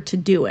empowered to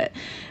do it.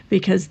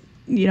 Because,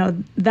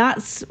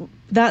 that's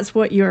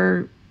what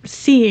you're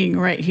seeing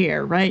right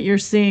here, right? You're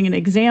seeing an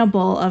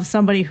example of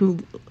somebody who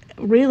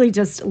really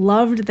just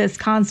loved this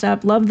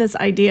concept, loved this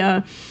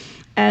idea,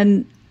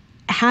 and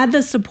had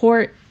the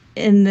support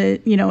in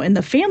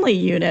the family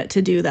unit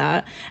to do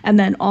that, and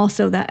then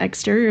also that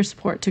exterior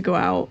support to go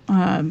out,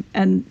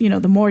 and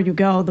the more you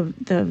go,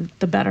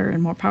 the better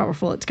and more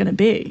powerful it's going to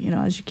be,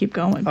 as you keep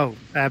going. Oh,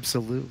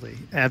 absolutely.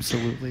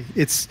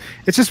 It's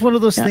just one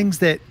of those things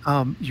that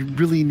you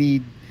really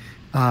need.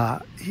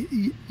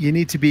 You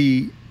need to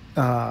be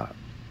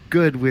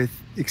good with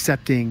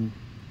accepting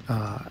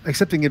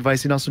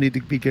advice, and also need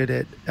to be good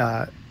at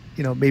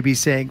maybe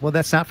saying, well,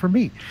 that's not for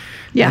me.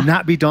 Yeah. And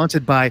not be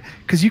daunted by,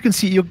 because you can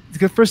see,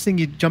 the first thing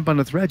you jump on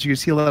the threads, you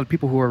see a lot of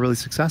people who are really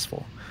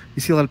successful.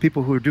 You see a lot of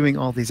people who are doing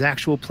all these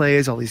actual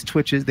plays, all these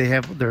Twitches. They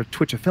have their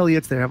Twitch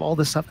affiliates. They have all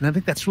this stuff. And I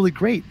think that's really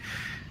great.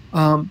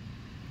 Don't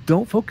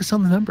focus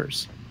on the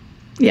numbers.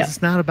 Yeah.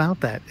 It's not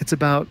about that. It's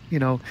about,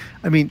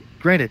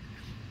 granted,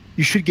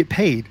 you should get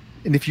paid.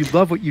 And if you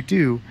love what you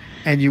do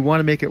and you want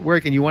to make it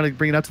work and you want to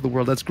bring it out to the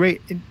world, that's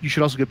great. And you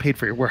should also get paid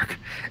for your work.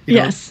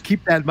 Yes.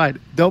 Keep that in mind.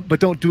 Don't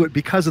do it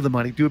because of the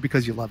money. Do it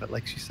because you love it,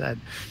 like she said.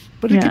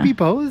 But it can be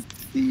both.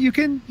 You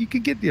can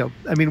get,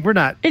 we're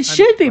not. It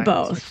should be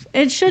both.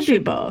 It should be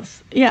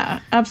both. Yeah,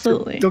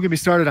 absolutely. Don't get me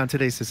started on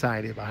today's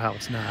society about how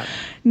it's not.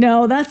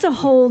 No, that's a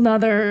whole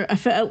nother,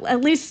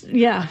 at least,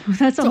 yeah,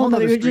 that's a whole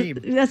nother stream.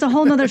 That's a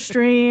whole nother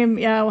stream.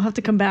 Yeah, we'll have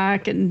to come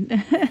back and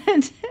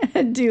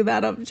do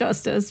that up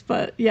justice.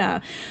 But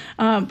yeah.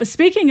 But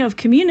speaking of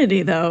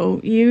community though,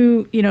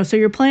 so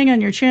you're playing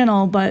on your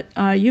channel, but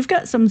you've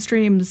got some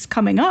streams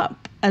coming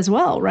up as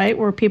well, right?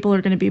 Where people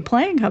are going to be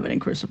playing Coven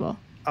Crucible.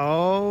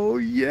 Oh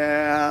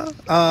yeah.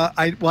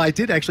 I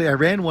did actually. I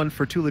ran one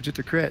for Too Legit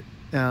to Crit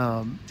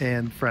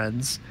and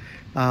friends.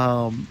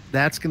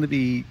 That's going to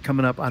be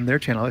coming up on their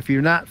channel. If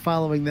you're not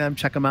following them,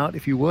 check them out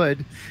if you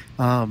would.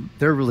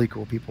 They're really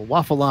cool people.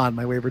 Waffle on,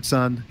 my wayward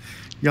son.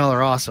 Y'all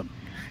are awesome.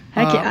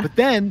 Heck yeah. But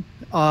then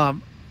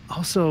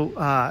also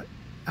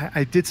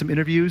I did some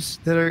interviews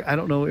that are, I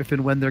don't know if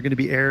and when they're going to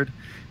be aired.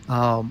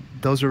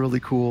 Those are really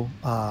cool.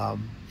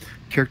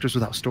 Characters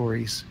without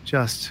stories.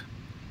 Just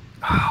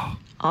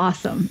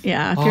awesome.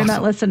 Yeah. If you're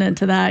not listening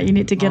to that, you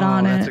need to get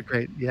on it. That's a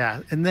great,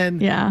 yeah. And then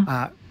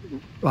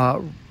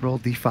roll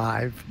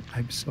D5.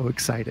 I'm so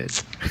excited.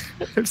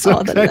 I'm so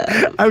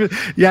excited.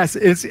 Yes,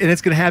 it's going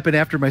to happen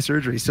after my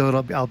surgery.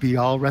 So I'll be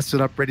all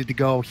rested up, ready to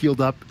go,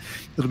 healed up.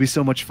 It'll be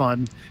so much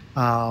fun.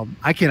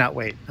 I cannot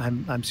wait.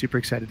 I'm super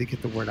excited to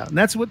get the word out. And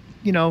that's what,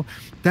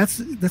 that's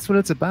what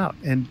it's about.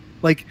 And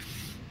like,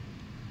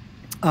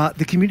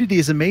 the community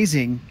is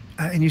amazing.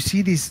 And you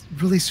see these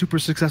really super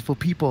successful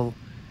people,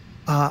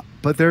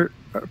 but they're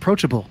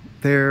approachable.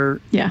 They're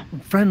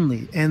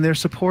friendly and they're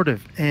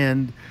supportive,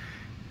 and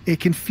it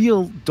can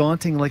feel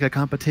daunting like a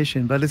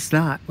competition, but it's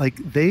not. Like,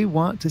 they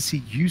want to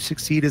see you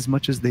succeed as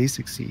much as they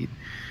succeed.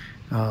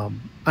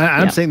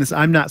 I'm saying this,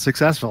 I'm not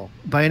successful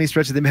by any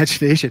stretch of the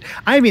imagination.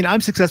 I mean,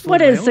 I'm successful.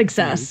 What is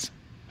success?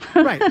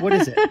 Right. What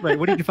is it? Right.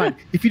 What do you define?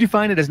 If you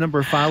define it as number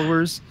of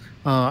followers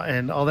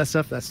and all that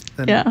stuff,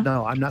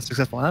 no, I'm not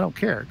successful. And I don't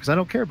care, because I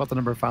don't care about the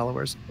number of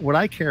followers. What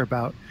I care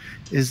about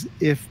is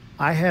if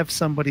I have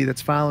somebody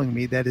that's following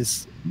me that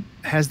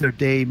has their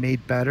day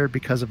made better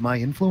because of my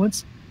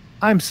influence,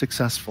 I'm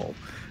successful.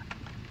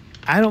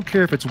 I don't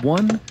care if it's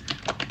 1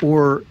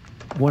 or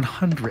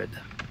 100,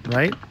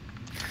 right?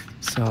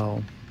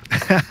 So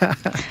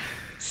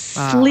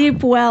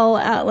sleep well,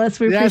 Atlas.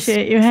 We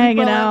appreciate you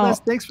hanging out. Atlas.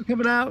 Thanks for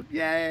coming out.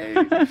 Yay.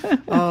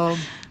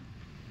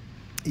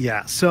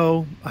 Yeah.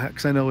 So,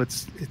 because I know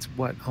it's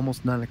what,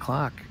 almost 9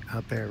 o'clock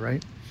out there,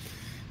 right?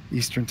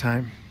 Eastern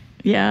time.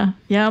 Yeah,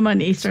 I'm on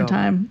Eastern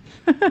time.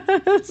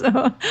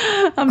 So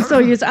I'm so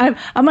used. I'm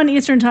on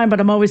Eastern time,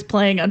 but I'm always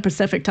playing on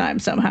Pacific time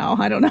somehow.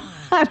 I don't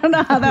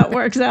know how that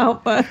works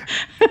out, but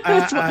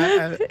it's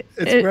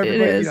where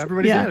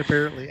everybody's at,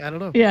 apparently. I don't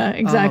know. Yeah,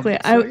 exactly.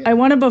 I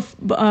want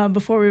to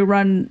before we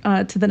run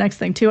to the next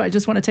thing too, I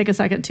just want to take a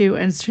second too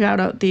and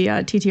shout out the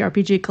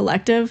TTRPG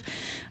Collective,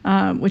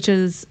 which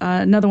is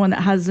another one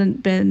that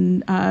hasn't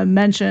been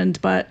mentioned,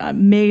 but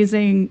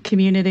amazing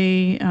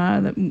community.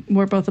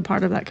 We're both a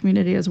part of that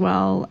community as well.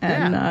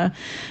 And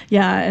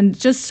and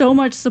just so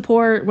much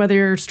support, whether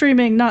you're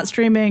streaming, not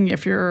streaming,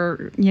 if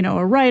you're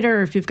a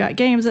writer, if you've got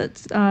games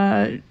that's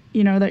that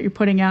you're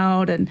putting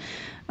out. And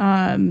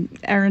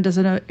Aaron does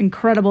an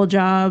incredible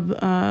job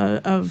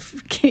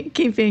of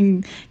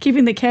keeping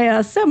the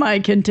chaos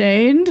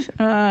semi-contained,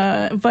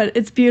 but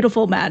it's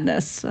beautiful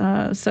madness.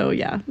 So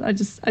yeah, I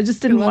just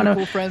didn't want to.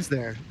 Cool friends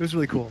there. It was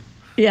really cool.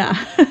 Yeah.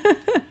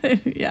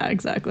 Yeah,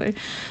 exactly.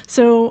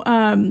 So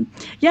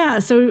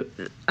so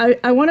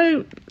I want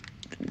to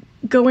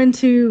go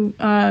into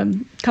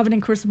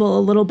Coven Crucible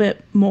a little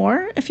bit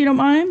more, if you don't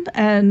mind.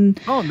 And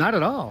not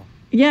at all.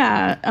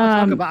 Yeah.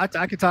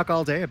 I could talk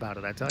all day about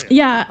it, I tell you.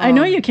 Yeah, I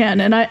know you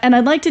can. And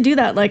I'd like to do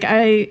that. Like,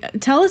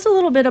 tell us a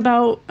little bit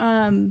about,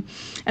 and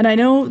I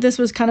know this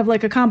was kind of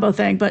like a combo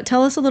thing, but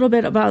tell us a little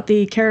bit about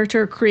the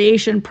character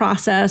creation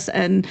process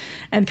and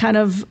kind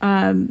of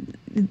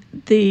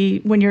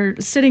when you're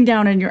sitting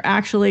down and you're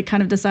actually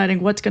kind of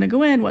deciding what's going to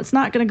go in, what's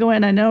not going to go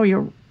in. I know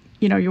your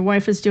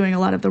wife is doing a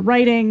lot of the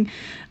writing,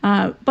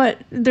 but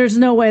there's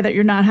no way that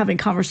you're not having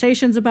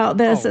conversations about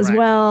this as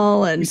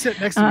well. And we sit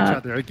next to each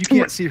other. Like, you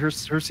can't see her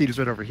seat is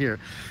right over here.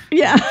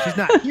 Yeah. She's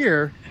not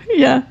here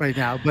right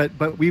now,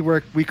 but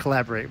we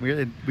collaborate.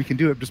 We can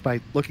do it just by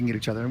looking at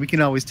each other. And we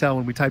can always tell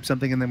when we type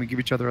something and then we give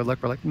each other a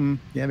look. We're like,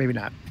 yeah, maybe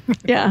not.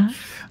 Yeah.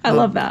 I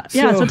love that.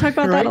 Yeah. So talk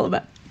about that a little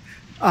bit.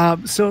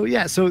 So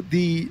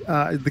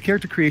the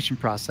character creation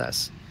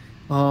process,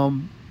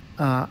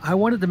 I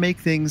wanted to make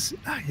things,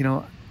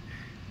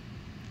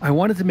 I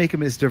wanted to make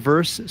them as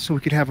diverse so we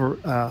could have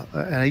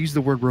and I use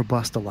the word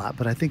robust a lot,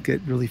 but I think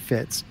it really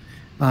fits.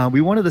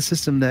 We wanted a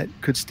system that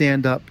could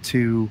stand up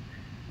to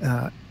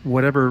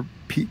whatever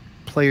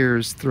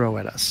players throw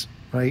at us,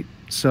 right?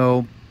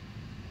 So,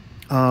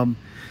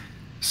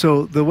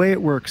 so the way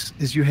it works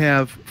is you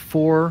have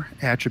 4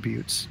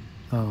 attributes,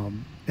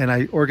 and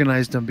I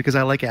organized them because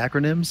I like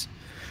acronyms.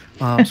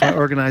 So I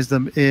organized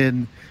them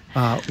in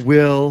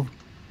will,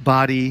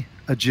 body,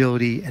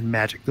 agility, and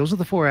magic. Those are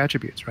the 4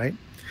 attributes, right?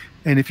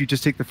 And if you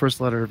just take the first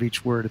letter of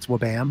each word, it's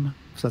wabam.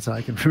 So that's how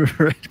I can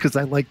remember it, because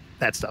I like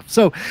that stuff.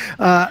 So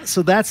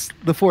so that's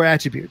the 4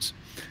 attributes.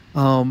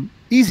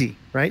 Easy,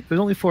 right?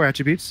 There's only 4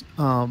 attributes.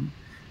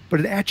 But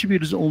an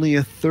attribute is only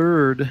a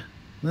third,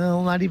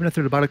 well, not even a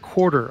third, about a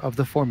quarter of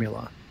the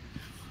formula.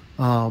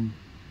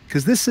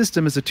 Because this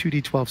system is a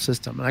 2D12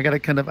 system. And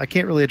I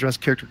can't really address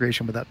character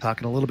creation without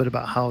talking a little bit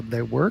about how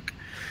they work.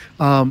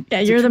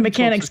 You're the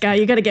mechanics guy.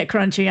 You got to get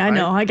crunchy. I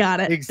know. I got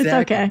it.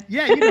 Exactly. It's okay.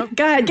 Yeah,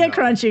 go ahead, get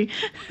crunchy.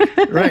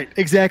 Right.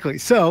 Exactly.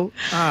 So,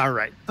 all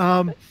right.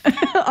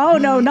 Oh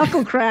no,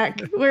 knuckle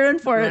crack. We're in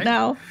for it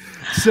now.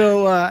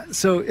 So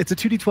it's a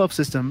 2D12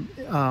 system.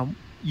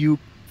 You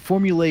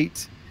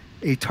formulate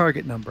a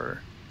target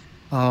number,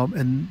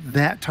 and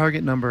that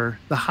target number,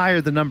 the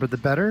higher the number, the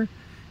better,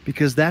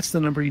 because that's the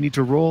number you need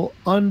to roll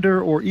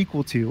under or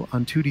equal to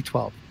on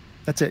 2D12.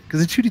 That's it. Because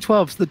in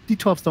 2D12s, the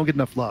D12s don't get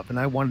enough love, and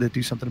I wanted to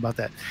do something about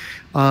that.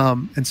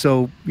 And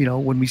so,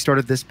 when we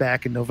started this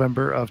back in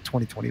November of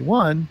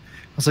 2021,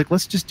 I was like,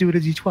 let's just do it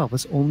as D12.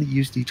 Let's only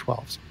use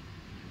D12s.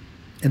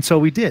 And so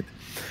we did.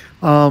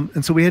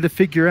 And so we had to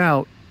figure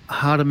out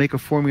how to make a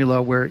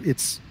formula where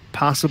it's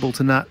possible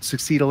to not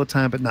succeed all the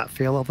time, but not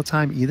fail all the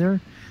time either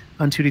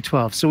on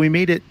 2d12. So we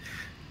made it,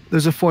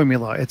 there's a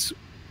formula. It's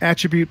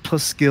attribute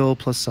plus skill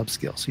plus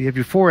sub-skill. So you have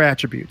your 4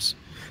 attributes,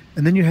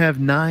 and then you have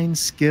 9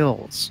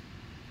 skills.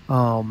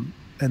 And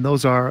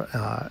those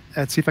are,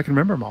 let's see if I can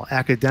remember them all.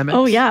 Academics.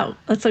 Oh, yeah.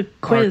 That's a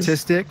quiz.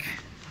 Artistic,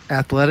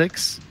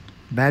 athletics,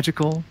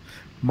 magical,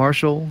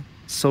 martial,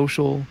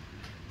 social,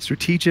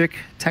 strategic,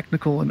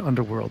 technical, and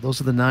underworld. Those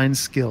are the 9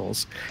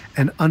 skills.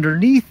 And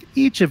underneath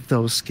each of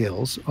those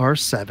skills are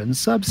 7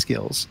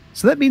 sub-skills.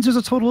 So that means there's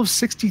a total of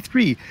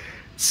 63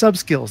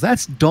 sub-skills.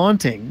 That's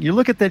daunting. You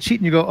look at that sheet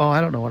and you go, oh,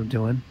 I don't know what I'm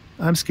doing.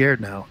 I'm scared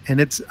now.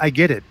 And I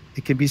get it.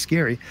 It can be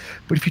scary.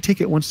 But if you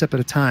take it one step at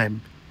a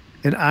time,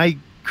 and I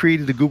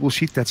created a Google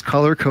sheet that's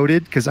color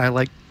coded because I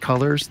like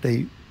colors.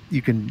 They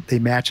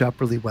match up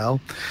really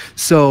well.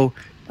 So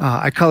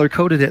I color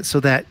coded it so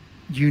that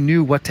you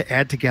knew what to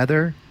add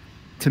together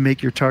to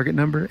make your target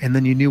number, and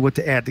then you knew what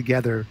to add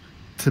together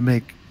to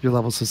make your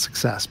levels of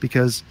success,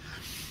 because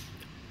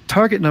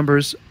target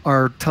numbers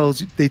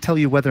tell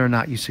you whether or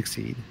not you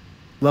succeed.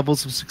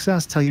 Levels of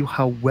success tell you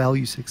how well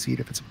you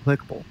succeed if it's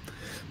applicable.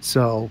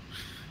 So,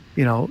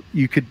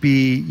 you could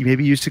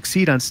maybe you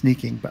succeed on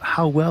sneaking, but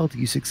how well do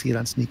you succeed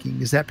on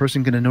sneaking? Is that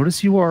person going to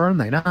notice you, or are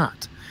they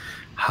not?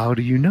 How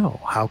do you know?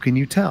 How can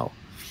you tell?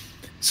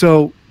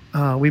 So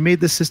we made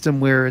this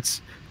system where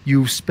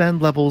you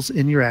spend levels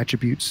in your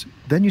attributes,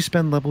 then you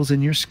spend levels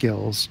in your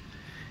skills,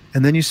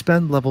 and then you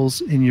spend levels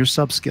in your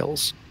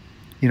sub-skills.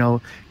 Your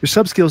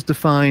sub-skills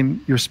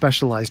define your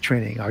specialized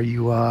training. Are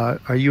you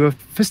a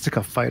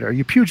fisticuff fighter? Are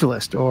you a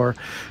pugilist? Or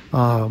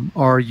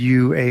are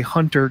you a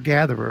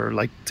hunter-gatherer?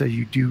 Like, do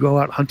you go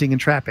out hunting and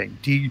trapping?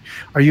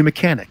 Are you a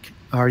mechanic?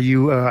 Are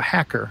you a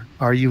hacker?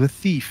 Are you a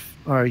thief?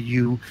 Are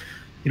you,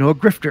 a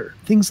grifter?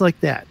 Things like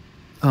that.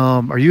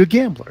 Are you a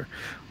gambler?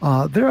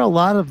 There are a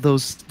lot of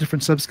those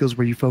different sub-skills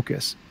where you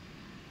focus.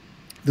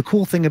 The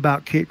cool thing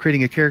about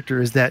creating a character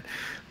is that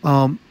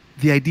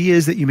the idea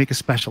is that you make a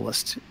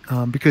specialist,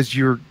 because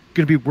you're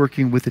going to be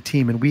working with a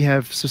team, and we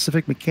have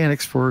specific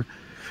mechanics for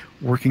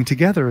working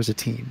together as a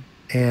team.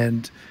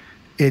 And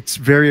it's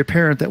very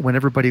apparent that when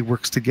everybody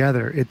works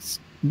together,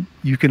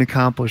 you can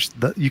accomplish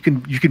you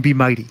can be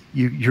mighty.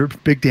 You're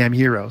big damn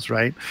heroes,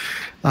 right?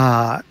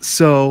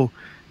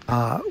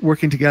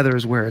 Working together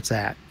is where it's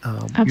at.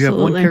 You have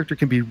one character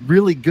can be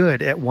really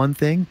good at one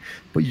thing,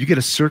 but you get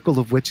a circle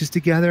of witches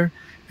together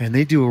and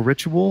they do a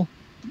ritual.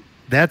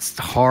 That's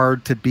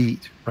hard to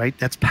beat, right?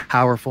 That's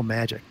powerful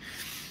magic.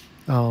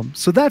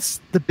 So that's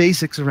the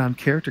basics around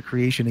character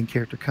creation and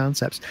character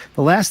concepts.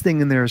 The last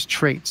thing in there is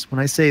traits. When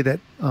I say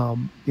that,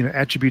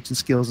 attributes and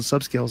skills and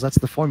sub-skills, that's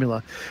the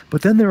formula.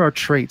 But then there are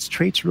traits.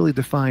 Traits really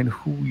define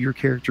who your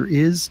character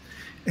is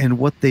and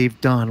what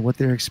they've done, what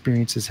their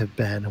experiences have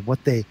been, and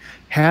what they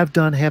have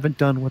done, haven't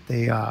done, what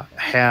they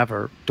have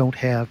or don't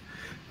have.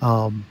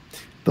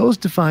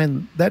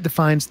 That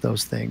defines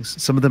those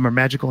things. Some of them are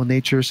magical in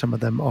nature. Some of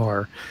them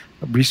are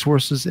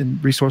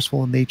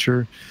resourceful in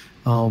nature.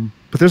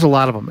 But there's a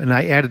lot of them,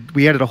 and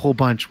we added a whole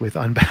bunch with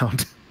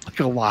Unbound, like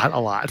a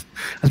lot.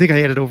 I think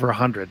I added over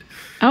 100.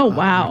 Oh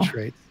wow!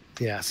 Traits.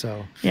 Yeah.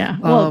 So yeah.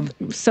 Well,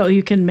 so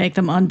you can make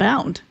them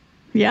unbound.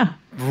 Yeah.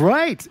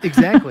 Right.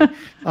 Exactly.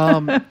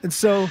 And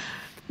so,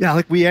 yeah,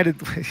 like we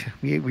added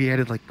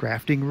like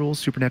grafting rules,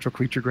 supernatural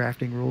creature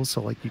grafting rules.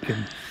 So like you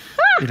can,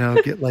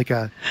 get like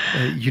a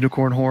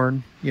unicorn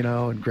horn,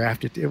 and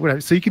graft it,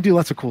 whatever. So you can do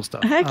lots of cool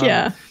stuff. Heck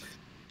yeah.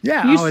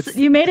 Yeah.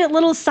 You made it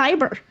little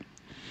cyber.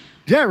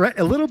 Yeah. Right.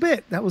 A little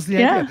bit. That was the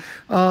idea.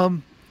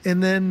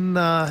 And then,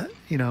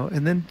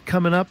 and then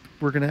coming up,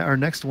 our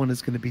next one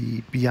is going to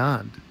be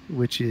Beyond,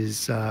 which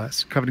is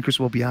Coven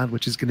Crucible Beyond,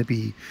 which is going to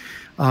be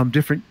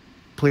different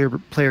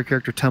player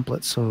character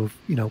templates. So,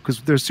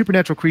 because there's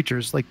supernatural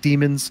creatures like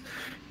demons,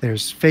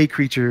 there's fey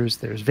creatures,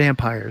 there's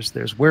vampires,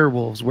 there's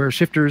werewolves,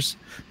 were-shifters.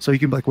 So you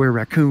can like were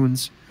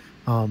raccoons.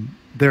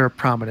 They're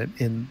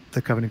prominent in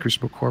the Coven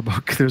Crucible core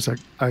book. There's a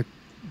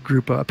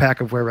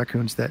pack of were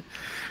raccoons that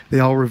they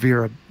all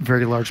revere a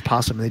very large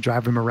possum, and they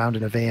drive him around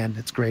in a van.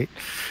 It's great.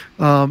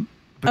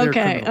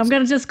 Okay, I'm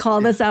going to just call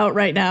this out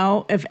right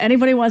now. If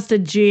anybody wants to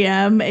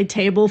GM a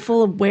table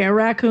full of were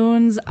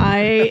raccoons,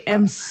 I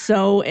am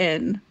so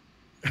in.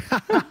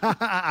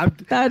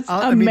 That's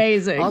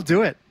amazing. I'll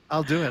do it.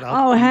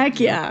 Heck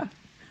yeah.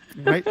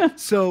 Right.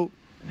 So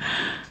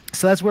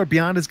that's where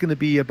Beyond is going to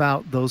be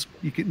about those.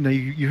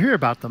 You hear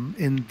about them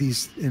in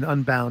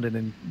Unbound and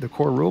in the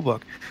core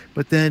rulebook,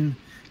 but then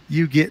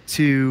you get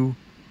to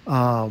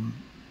in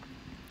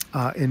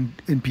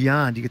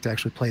Beyond, you get to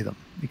actually play them.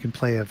 You can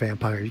play a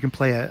vampire. You can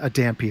play a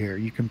Dampier.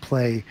 You can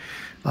play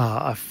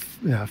a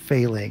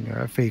Feyling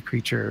or a Fey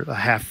creature, a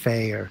half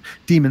Fey or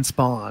demon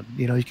spawn.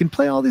 You can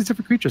play all these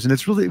different creatures, and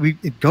it's really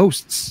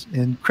ghosts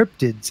and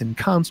cryptids and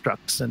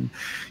constructs and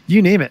you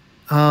name it.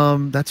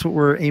 That's what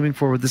we're aiming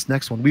for with this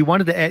next one. We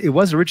wanted to add, it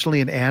was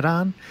originally an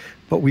add-on,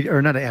 but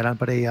not an add-on,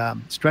 but a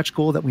stretch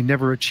goal that we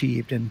never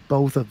achieved in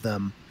both of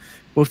them,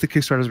 both the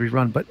Kickstarters we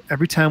run. But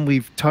every time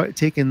we've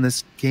taken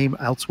this game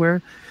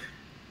elsewhere,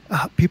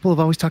 people have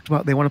always talked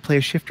about they want to play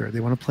a shifter, they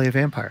want to play a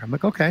vampire. I'm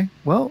like, okay,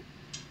 well,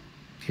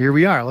 here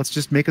we are. Let's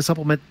just make a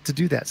supplement to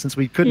do that, since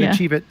we couldn't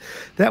achieve it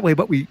that way,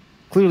 but we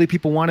clearly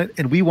people want it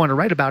and we want to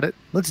write about it.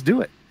 Let's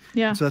do it.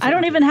 Yeah. So I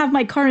don't even have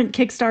my current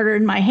Kickstarter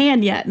in my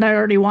hand yet, and I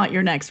already want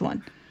your next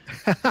one.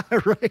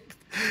 Right.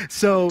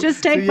 So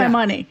just take my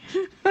money.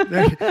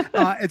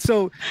 And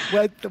so,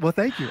 well,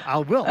 thank you. I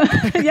will.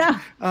 Yeah.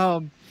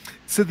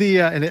 So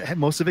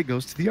most of it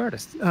goes to the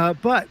artist.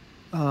 But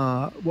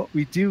what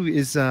we do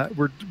is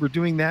we're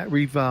doing that.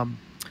 We've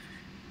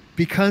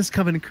because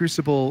Coven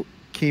Crucible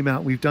came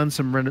out, we've done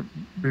some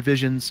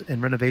revisions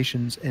and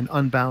renovations, and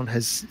Unbound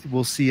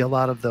we'll see a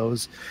lot of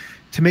those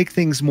to make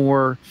things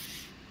more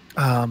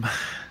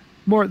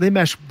they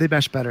mesh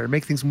better,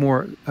 make things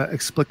more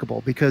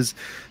explicable, because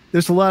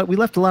we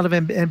left a lot of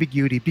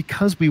ambiguity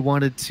because we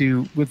wanted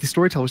with the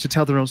storytellers to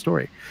tell their own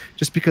story.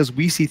 Just because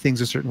we see things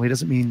a certain way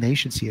doesn't mean they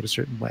should see it a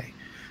certain way.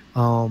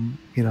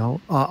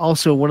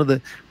 Also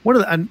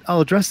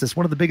I'll address this.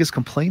 One of the biggest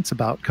complaints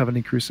about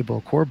Coven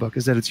Crucible core book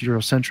is that it's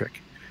Eurocentric.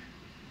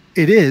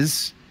 It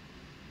is,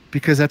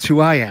 because that's who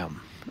I am.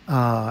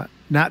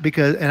 Not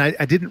because, and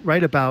I didn't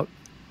write about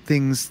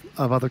things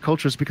of other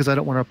cultures because I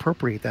don't want to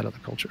appropriate that other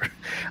culture.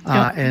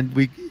 And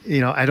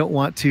I don't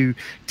want to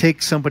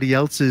take somebody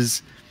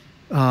else's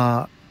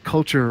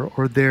culture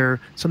or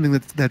something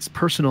that's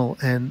personal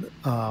and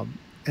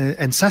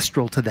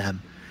ancestral to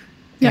them,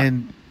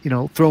 and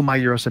throw my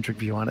Eurocentric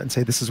view on it and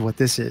say this is what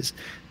this is.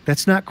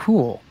 That's not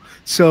cool.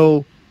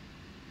 So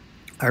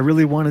I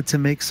really wanted to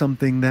make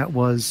something that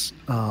was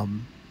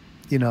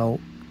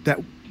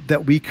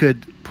that we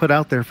could put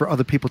out there for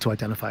other people to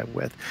identify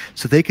with,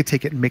 so they could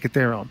take it and make it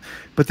their own.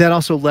 But that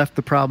also left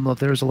the problem of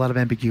there's a lot of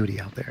ambiguity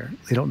out there.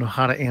 They don't know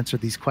how to answer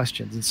these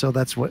questions. And so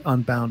that's what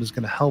Unbound is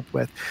going to help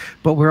with.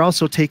 But we're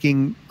also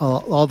taking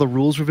all the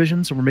rules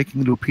revisions, and we're making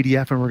it into a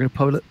PDF, and we're going to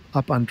put it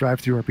up on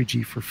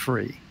RPG for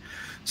free.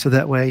 So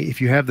that way,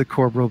 if you have the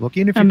core rulebook,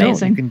 even if you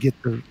don't, you can get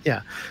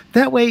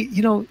that way,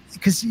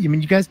 because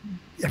you guys,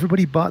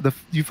 everybody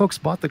you folks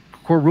bought the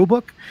core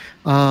rulebook.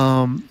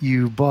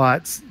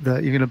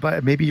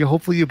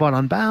 Hopefully you bought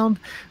Unbound,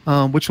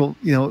 which will,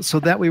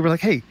 so that way we're like,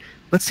 hey,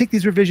 let's take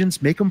these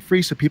revisions, make them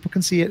free so people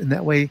can see it. And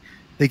that way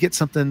they get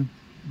something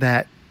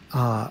that,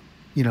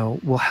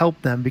 will help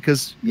them,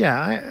 because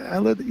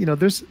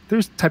there's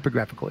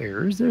typographical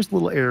errors. There's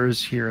little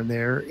errors here and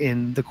there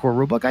in the core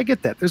rulebook. I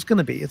get that. There's going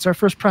to be, it's our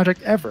first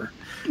project ever.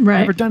 Right.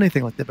 Never done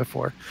anything like that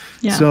before.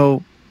 Yeah.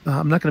 So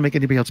I'm not going to make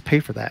anybody else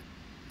pay for that.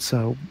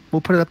 So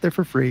we'll put it up there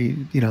for free.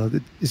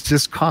 It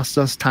just costs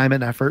us time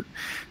and effort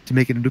to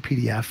make it into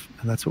PDF,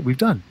 and that's what we've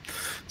done.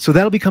 So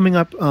that'll be coming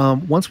up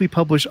once we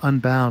publish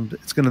Unbound.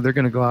 They're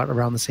gonna go out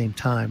around the same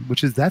time,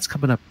 that's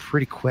coming up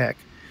pretty quick.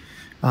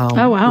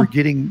 Oh wow! We're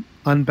getting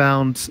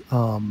Unbound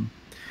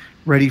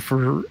ready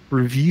for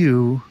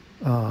review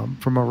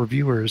from our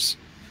reviewers.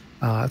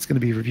 It's going to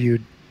be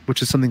reviewed,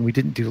 which is something we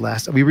didn't do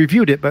last. We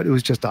reviewed it, but it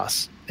was just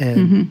us,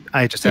 and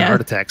I just had a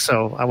heart attack,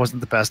 so I wasn't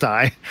the best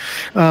eye.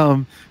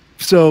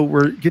 So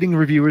we're getting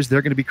reviewers.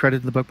 They're going to be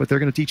credited in the book, but they're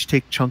going to each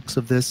take chunks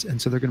of this,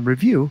 and so they're going to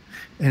review,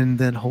 and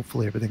then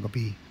hopefully everything will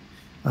be,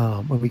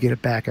 when we get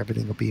it back,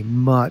 everything will be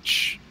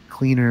much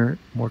cleaner,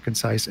 more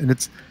concise, and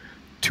it's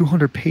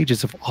 200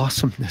 pages of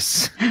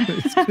awesomeness.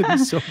 It's going to be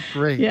so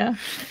great. Yeah,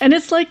 and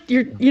it's like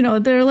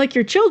they're like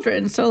your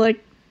children. So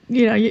like,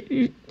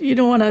 you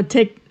don't want to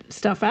take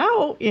stuff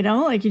out.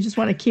 Like you just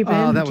want to keep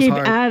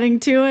adding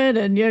to it,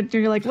 and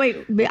you're like,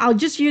 wait, I'll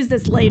just use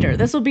this later.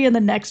 This will be in the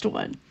next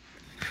one.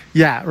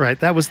 Yeah, right.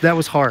 That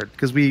was hard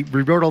because we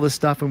rewrote all this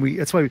stuff, and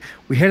that's why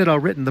we had it all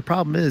written. The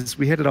problem is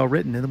we had it all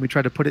written, and then we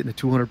tried to put it into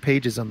 200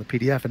 pages on the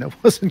PDF, and it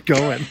wasn't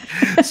going.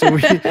 So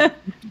we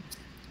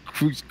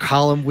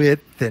column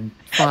width and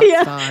font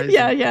size.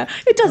 Yeah.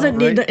 It doesn't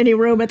need any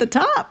room at the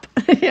top.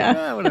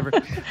 Whatever.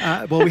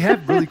 Well, we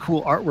have really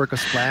cool artwork, a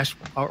splash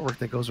artwork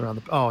that goes around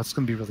it's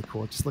going to be really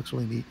cool. It just looks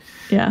really neat.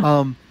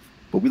 Yeah.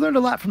 But we learned a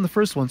lot from the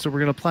first one, so we're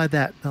going to apply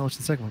that knowledge to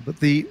the second one. But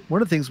one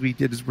of the things we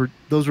did is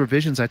those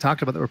revisions I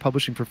talked about that we're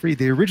publishing for free,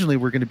 they originally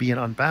were going to be in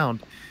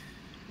Unbound.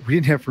 We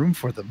didn't have room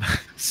for them.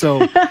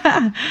 So,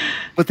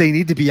 but they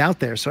need to be out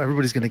there, so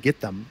everybody's going to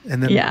get them.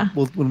 And then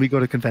when we go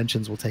to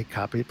conventions, we'll take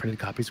printed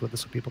copies with us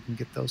so people can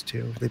get those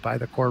too. If they buy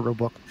the core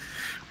rulebook,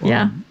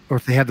 or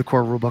if they have the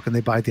core rulebook and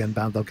they buy the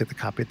Unbound, they'll get the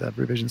copy of the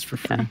revisions for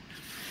free. Yeah.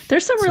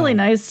 There's some really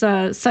nice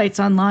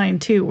sites online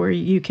too, where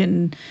you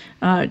can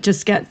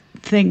just get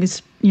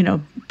things,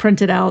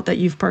 printed out that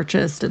you've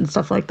purchased and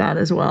stuff like that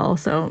as well.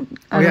 So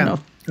I don't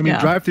know.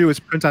 Drive-through is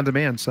print on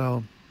demand.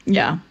 So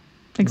yeah,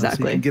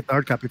 exactly. So you can get the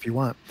hard copy if you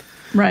want.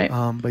 Right.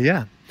 But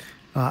yeah,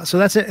 so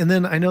that's it. And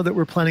then I know that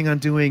we're planning on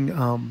doing,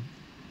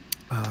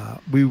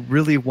 we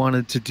really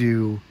wanted to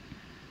do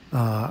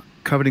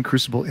Coven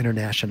Crucible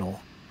International.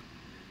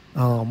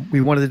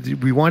 We wanted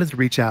to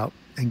reach out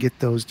and get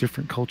those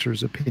different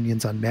cultures'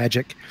 opinions on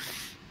magic,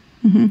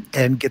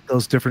 and get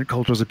those different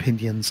cultures'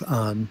 opinions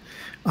on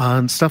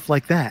stuff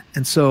like that.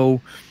 And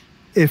so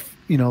if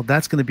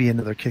that's going to be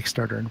another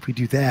Kickstarter, and if we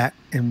do that,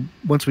 and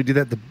once we do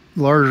that, the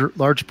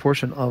large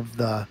portion of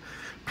the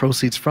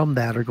proceeds from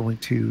that are going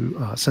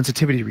to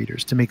sensitivity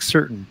readers to make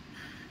certain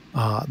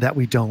that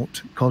we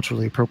don't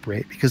culturally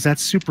appropriate, because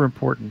that's super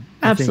important.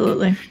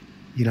 Absolutely. I think,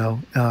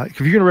 if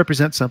you're going to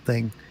represent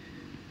something,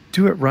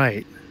 do it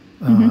right.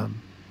 Mm-hmm.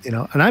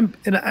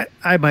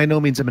 I by no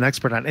means am an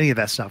expert on any of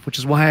that stuff, which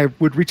is why I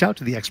would reach out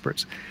to the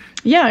experts.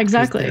 Yeah,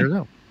 exactly. They don't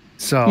know.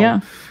 So, yeah.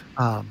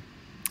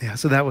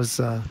 So that was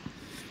a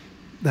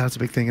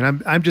big thing,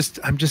 and I'm just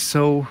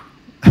so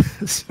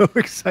so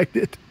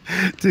excited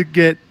to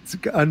get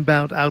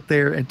Unbound out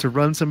there and to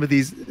run some of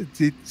these,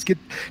 to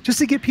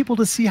get people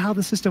to see how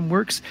the system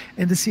works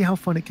and to see how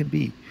fun it can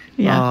be.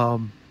 Yeah.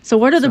 So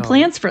what are the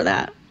plans for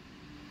that?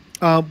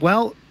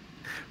 Well,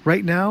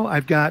 right now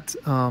I've got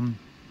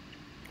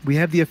we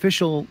have the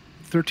official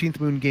 13th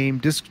Moon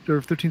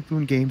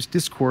Games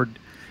Discord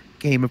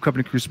game of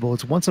Coven Crucible.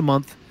 It's once a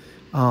month.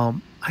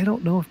 I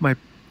don't know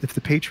if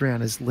the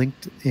Patreon is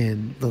linked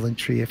in the link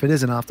tree. If it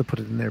isn't, I'll have to put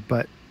it in there.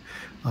 But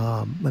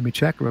let me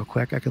check real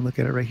quick. I can look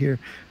at it right here.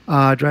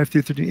 Drive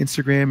through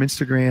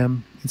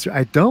Instagram.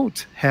 I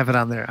don't have it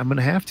on there. I'm going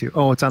to have to.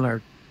 Oh, it's on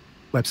our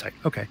website.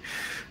 Okay.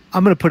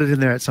 I'm going to put it in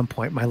there at some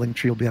point. My link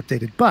tree will be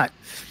updated. But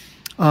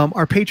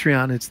our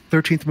Patreon, it's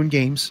 13th Moon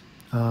Games,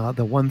 the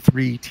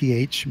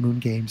 13th Moon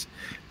Games.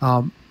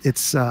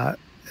 It's a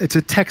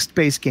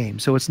text-based game,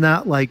 so it's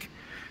not like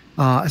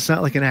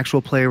an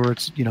actual play where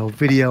it's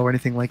video or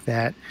anything like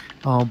that.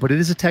 But it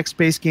is a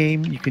text-based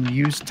game. You can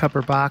use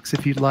Tupper Box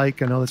if you'd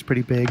like. I know that's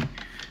pretty big,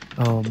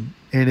 and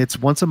it's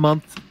once a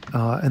month.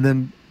 And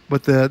then,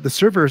 but the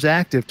server is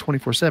active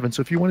 24/7.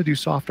 So if you want to do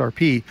soft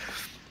RP,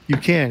 you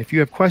can. If you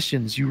have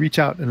questions, you reach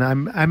out, and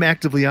I'm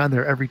actively on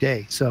there every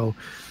day. So,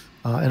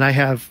 and I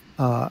have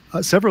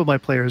several of my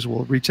players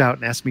will reach out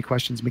and ask me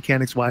questions,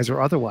 mechanics wise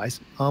or otherwise,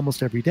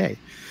 almost every day,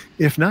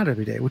 if not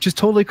every day, which is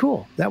totally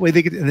cool. That way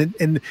they get,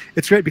 and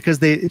it's great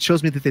because it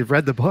shows me that they've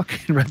read the book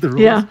and read the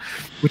rules,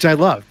 which I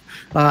love.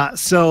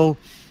 So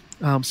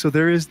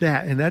there is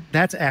that, and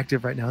that's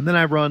active right now. And then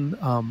I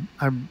run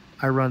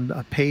I run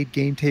a paid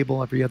game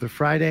table every other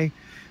Friday.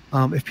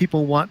 If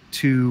people want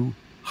to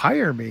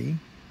hire me,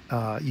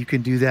 you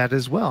can do that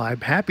as well.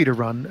 I'm happy to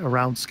run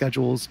around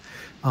schedules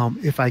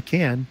if I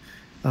can,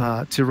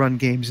 to run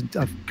games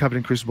of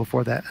Coven Crucible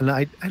for that. And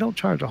I don't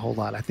charge a whole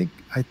lot. I think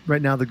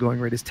right now the going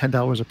rate is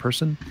 $10 a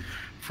person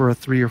for a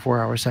 3 or 4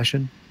 hour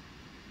session.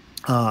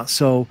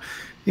 So,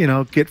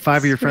 get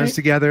 5 of your friends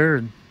together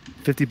and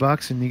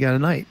 $50 and you got a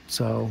night.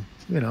 So,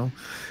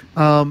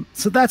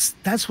 so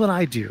that's what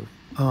I do.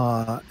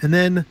 And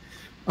then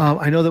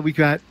I know that we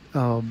got,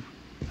 I'm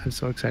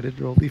so excited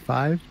to roll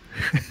D5.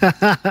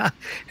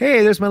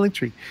 Hey, there's my link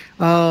tree.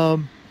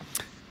 So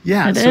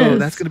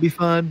that's going to be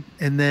fun.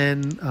 And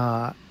then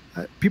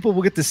people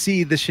will get to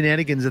see the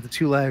shenanigans of the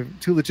Too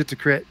Legit to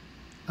Crit.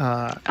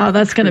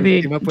 That's going to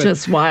be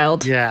just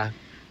wild. Yeah.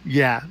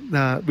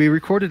 We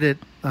recorded it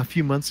a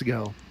few months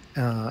ago,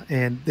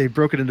 and they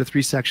broke it into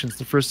 3 sections.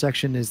 The first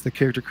section is the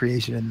character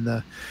creation,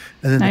 and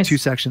then the 2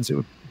 sections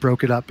it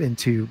broke it up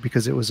into,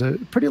 because it was a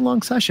pretty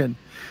long session.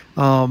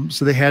 So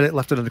they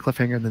left it on a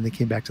cliffhanger, and then they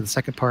came back to the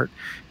second part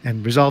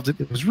and resolved it.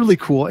 It was really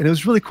cool, and it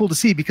was really cool to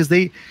see, because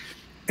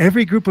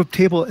every group of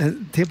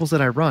tables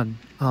that I run,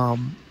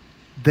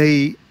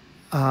 they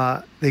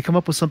come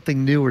up with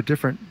something new or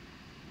different,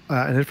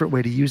 a different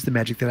way to use the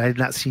magic that I had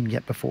not seen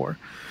yet before.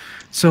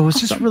 So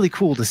it's just really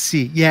cool to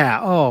see. Yeah.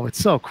 Oh, it's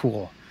so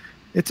cool.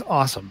 It's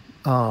awesome.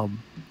 And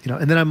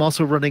then I'm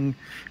also running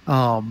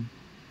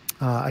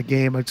a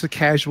game. It's a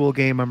casual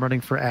game I'm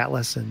running for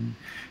Atlas and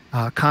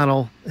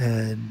Connell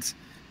and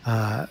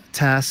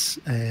Tess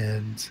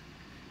and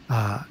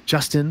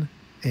Justin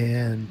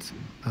and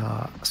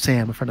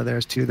Sam, a friend of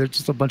theirs too. There's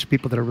just a bunch of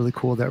people that are really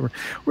cool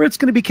where it's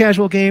going to be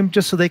casual game,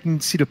 just so they can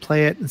see to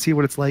play it and see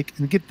what it's like,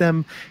 and get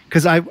them,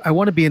 because I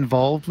want to be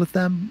involved with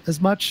them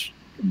as much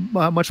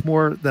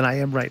more than I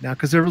am right now,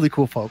 because they're really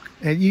cool folk.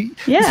 And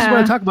this is what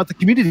I talk about, the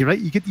community, right?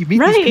 You meet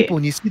these people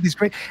and you see these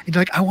great, and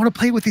you're like, I want to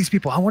play with these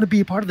people. I want to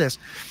be a part of this.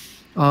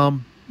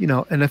 And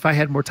if I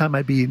had more time,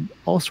 I'd be in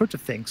all sorts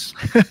of things.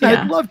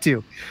 I'd love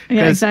to.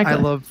 Yeah, exactly. I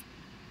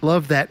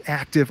love that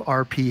active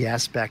RP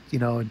aspect,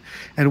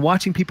 and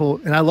watching people.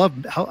 And I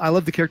love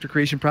the character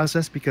creation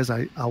process, because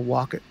I'll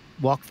walk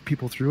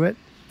people through it,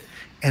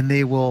 and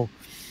you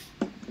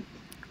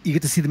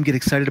get to see them get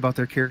excited about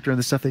their character and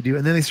the stuff they do,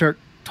 and then they start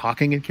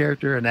talking in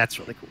character, and that's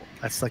really cool.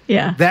 That's like,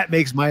 that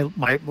makes my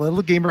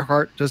little gamer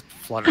heart just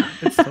flutter.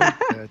 It's so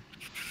good.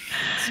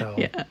 So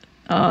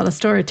the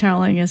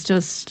storytelling is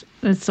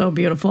it's so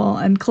beautiful,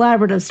 and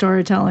collaborative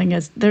storytelling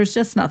there's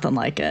just nothing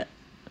like it.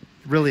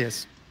 It really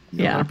is.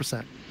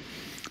 100%.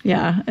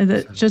 Yeah,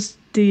 and just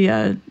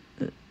the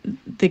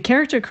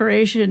character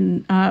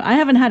creation, I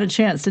haven't had a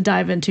chance to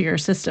dive into your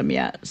system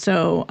yet,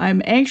 so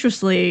I'm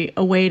anxiously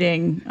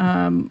awaiting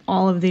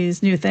all of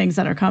these new things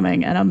that are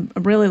coming, and I'm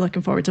really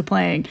looking forward to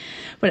playing.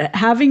 But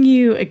having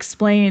you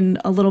explain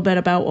a little bit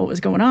about what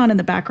was going on in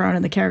the background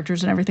and the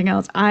characters and everything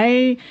else,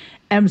 I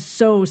am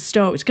so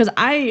stoked because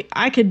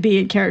I could be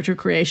in character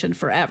creation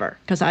forever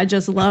because I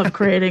just love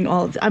creating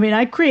I mean,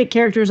 I create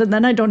characters and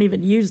then I don't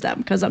even use them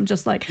because I'm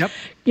just like,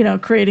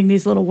 creating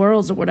these little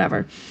worlds or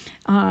whatever.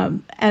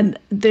 And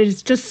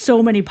there's just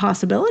so many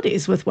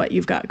possibilities with what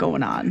you've got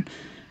going on.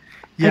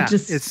 Yeah,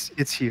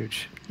 it's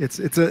huge. It's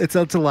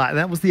a lot. And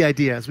that was the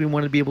idea, is we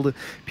wanted to be able to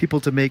people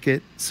to make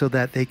it so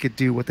that they could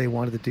do what they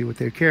wanted to do with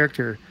their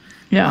character.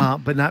 Yeah.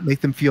 But not make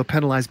them feel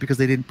penalized because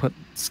they didn't put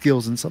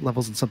skills and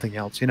levels in something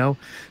else,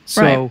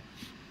 So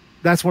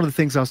that's one of the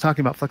things I was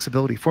talking about,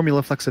 flexibility,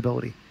 formula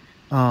flexibility.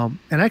 And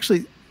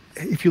actually,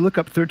 if you look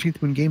up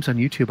 13th Moon Games on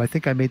YouTube, I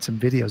think I made some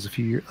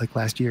videos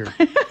last year.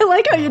 I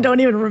like how you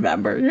don't even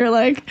remember. You're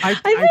like, I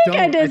think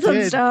I did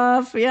some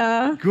stuff.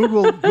 Yeah.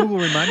 Google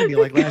reminded me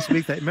last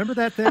week that, remember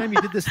that time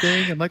you did this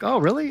thing? I'm like, oh,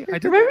 really? I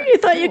did. Remember you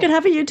thought you could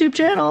have a YouTube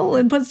channel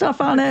and put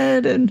stuff on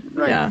it, and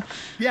yeah.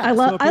 I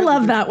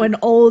love that when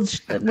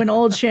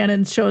old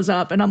Shannon shows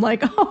up and I'm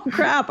like, oh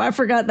crap, I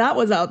forgot that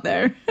was out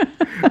there.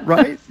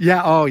 Right?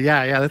 Yeah. Oh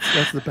yeah.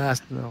 That's the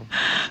best. No.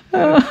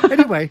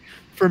 Anyway.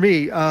 For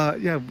me,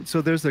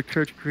 so there's a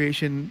character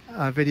creation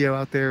video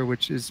out there,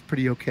 which is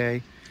pretty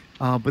okay.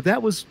 But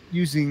that was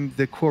using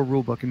the core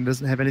rulebook and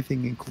doesn't have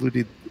anything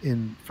included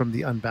from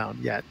the Unbound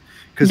yet,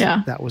 because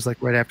that was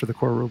right after the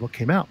core rulebook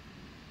came out.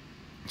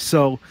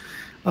 So,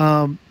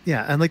 and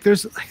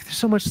there's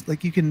so much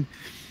you can,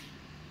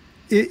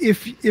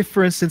 if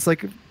for instance, I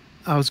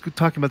was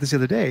talking about this the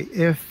other day,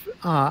 if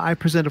I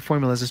present a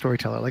formula as a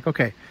storyteller,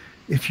 okay,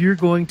 if you're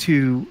going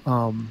to,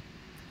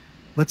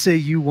 let's say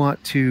you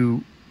want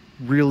to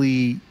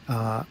really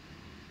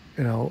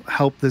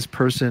help this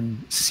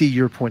person see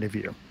your point of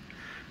view,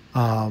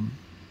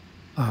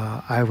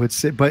 I would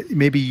say, but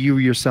maybe you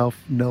yourself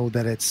know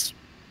that it's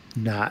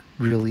not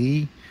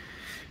really,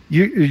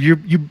 you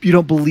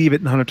don't believe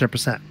it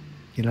 110%,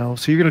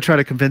 so you're going to try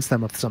to convince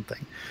them of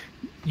something.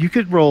 You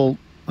could roll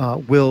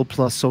will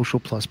plus social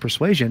plus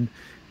persuasion,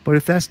 but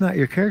if that's not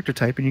your character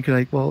type, and you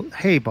can well,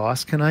 hey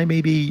boss, can I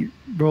maybe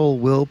roll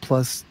will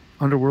plus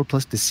underworld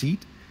plus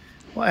deceit?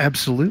 Well,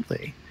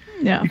 absolutely.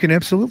 Yeah. You can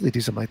absolutely do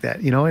something like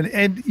that,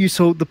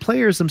 so the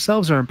players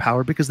themselves are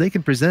empowered because they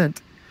can present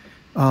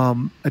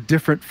a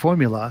different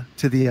formula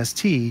to the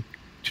ST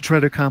to try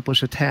to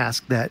accomplish a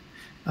task that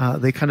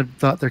they kind of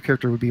thought their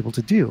character would be able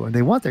to do, and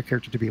they want their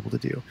character to be able to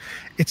do.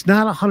 It's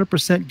not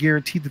 100%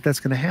 guaranteed that that's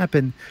going to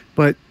happen,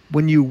 but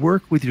when you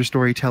work with your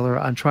storyteller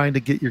on trying to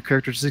get your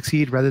character to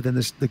succeed rather than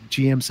the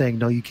GM saying,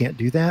 no, you can't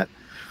do that,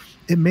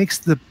 it makes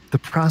the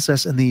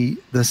process and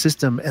the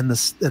system and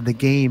the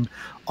game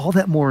all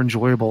that more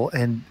enjoyable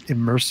and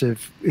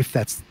immersive, if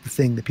that's the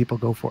thing that people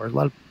go for.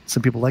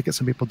 Some people like it,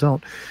 some people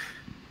don't,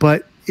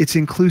 but it's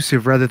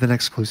inclusive rather than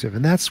exclusive,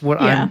 and that's what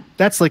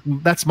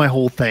that's my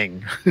whole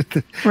thing.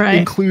 Right.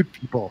 Include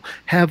people,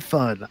 have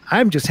fun.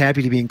 I'm just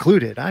happy to be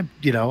included. I'm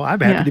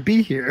happy to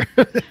be here.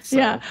 So.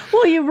 Yeah.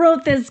 Well, you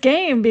wrote this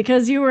game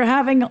because you were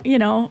having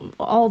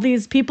all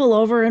these people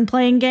over and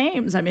playing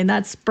games. I mean,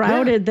 that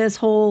sprouted this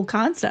whole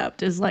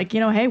concept. Is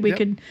hey, we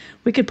could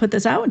put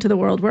this out into the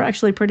world. We're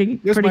actually pretty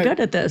good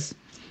at this.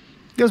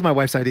 It was my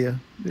wife's idea.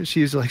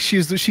 She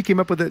came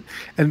up with it,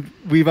 and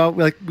we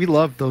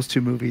love those two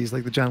movies,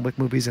 the John Wick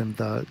movies and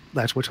the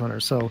Last Witch Hunter.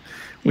 So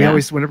we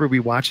always, whenever we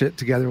watch it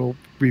together, we'll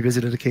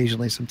revisit it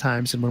occasionally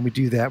sometimes. And when we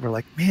do that, we're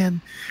like, man,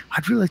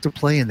 I'd really like to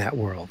play in that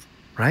world,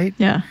 right?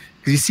 Yeah.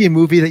 Because you see a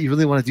movie that you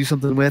really want to do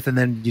something with, and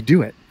then you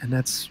do it, and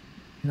that's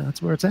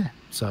where it's at.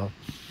 So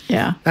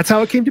yeah, that's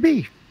how it came to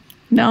be.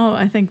 No,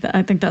 I think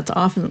that's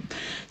awesome.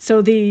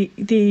 So the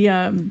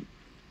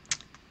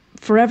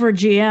Forever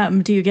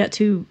GM, do you get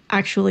to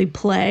actually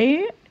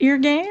play your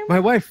game? My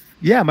wife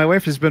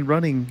has been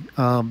running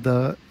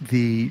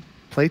the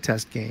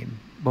playtest game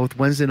both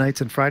Wednesday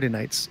nights and Friday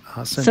nights.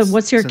 So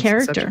what's your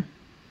character?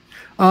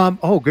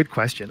 Good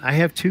question. I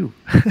have two.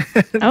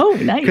 Oh,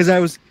 nice.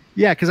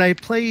 Because I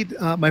played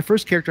my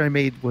first character I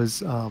made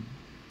was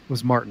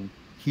Martin.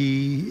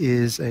 He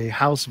is a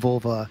house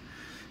vulva,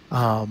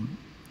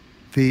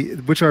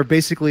 which are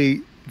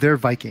basically, they're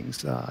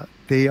Vikings.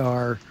 They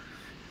are.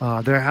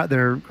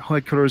 Their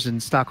headquarters in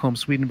Stockholm,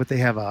 Sweden, but they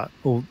have a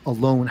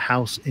lone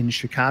house in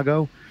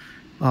Chicago.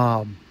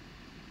 And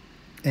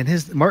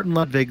Martin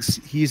Ludwig's,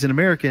 he's an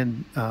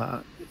American,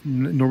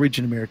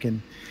 Norwegian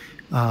American,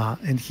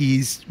 and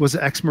was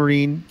an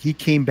ex-Marine. He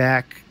came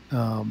back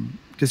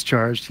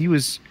discharged. He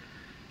was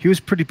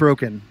pretty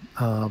broken.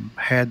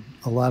 Had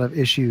a lot of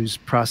issues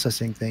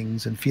processing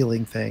things and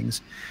feeling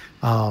things,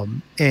 but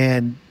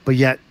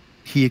yet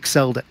he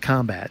excelled at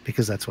combat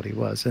because that's what he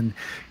was. And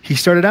he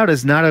started out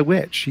as not a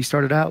witch. He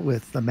started out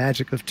with a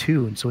magic of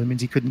 2, and so it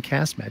means he couldn't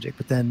cast magic.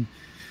 But then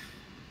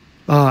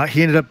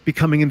he ended up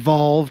becoming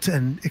involved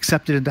and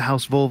accepted into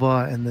House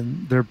Volva, and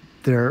then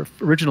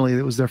originally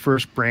it was their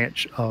first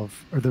branch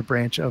of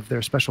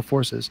their special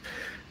forces.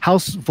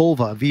 House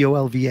Volva,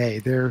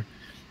 VOLVA.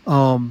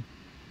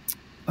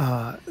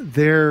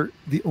 They're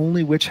the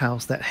only witch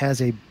house that has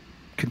a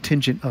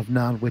contingent of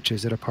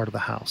non-witches that are part of the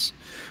house.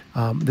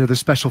 They're the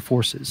special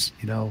forces,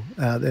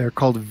 they're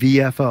called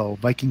VFO,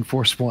 Viking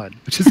Force One,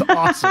 which is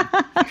awesome,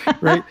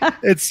 right?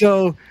 And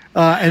so,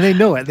 and they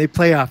know it, they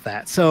play off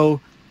that.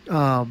 So,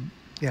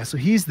 so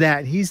he's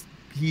that. He's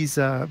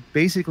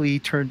basically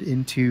turned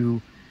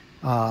into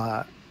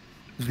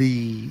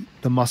the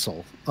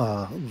muscle,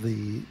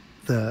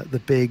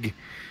 the big,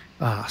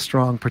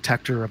 strong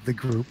protector of the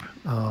group,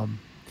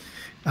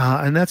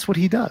 and that's what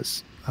he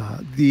does.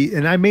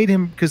 And I made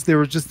him because there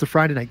was just the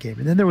Friday night game,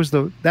 and then there was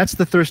that's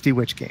the Thirsty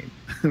Witch game,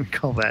 we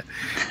call that.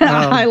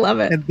 I love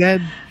it.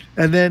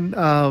 And then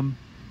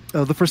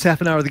the first half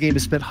an hour of the game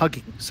is spent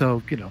hugging.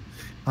 So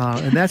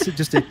and that's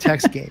just a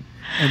text game.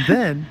 And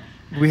then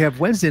we have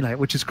Wednesday night,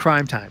 which is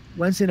crime time.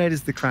 Wednesday night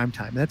is the crime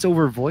time. That's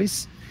over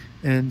voice,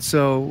 and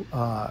so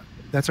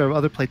that's our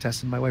other play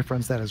test, and my wife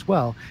runs that as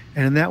well.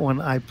 And in that one,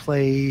 I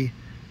play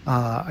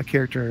a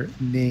character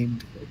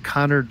named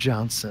Connor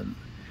Johnson.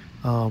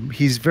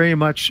 He's very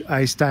much,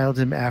 I styled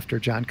him after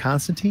John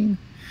Constantine,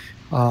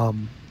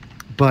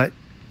 but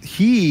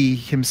he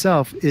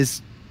himself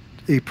is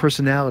a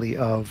personality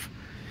of,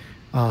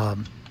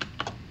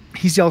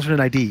 he's the alternate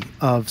ID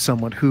of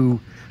someone who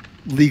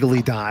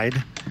legally died,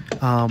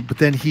 but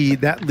then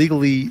that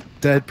legally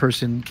dead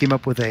person came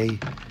up with a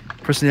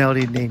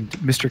personality named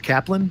Mr.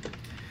 Kaplan,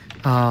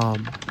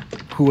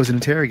 who was an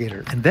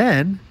interrogator. And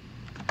then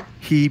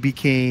he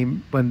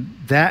became, when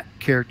that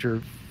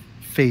character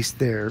faced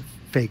their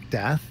fake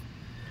death,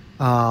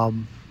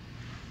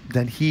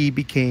 then he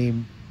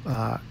became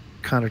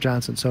Connor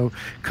Johnson. So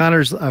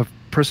Connor's a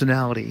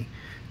personality,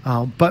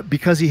 but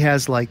because he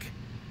has like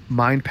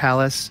mind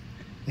palace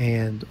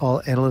and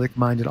all analytic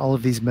mind and all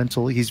of these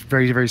mental, he's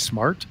very, very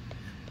smart.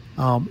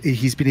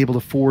 He's been able to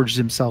forge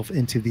himself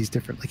into these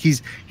different, like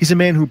he's a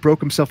man who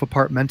broke himself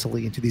apart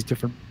mentally into these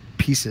different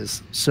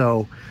pieces.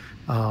 So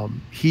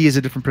he is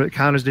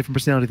Connor's a different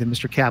personality than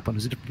Mr. Kaplan,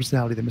 who's a different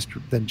personality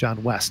than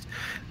John West.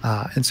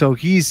 And so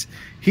he's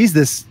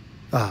this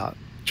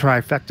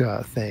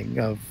trifecta thing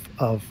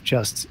of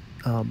just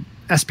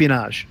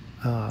espionage.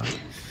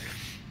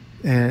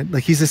 And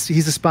like he's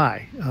a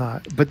spy.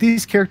 But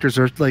these characters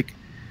are like,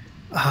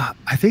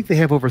 I think they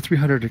have over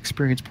 300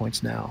 experience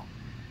points now,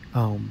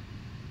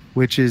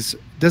 which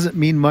doesn't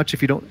mean much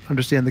if you don't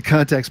understand the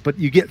context, but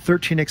you get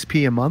 13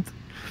 XP a month.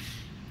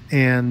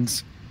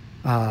 And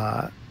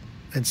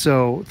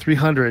so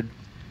 300,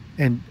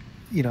 and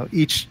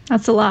each.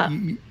 That's a lot.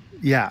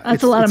 Yeah,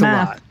 that's a lot of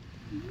math. A lot.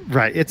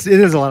 Right, it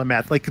is a lot of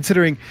math. Like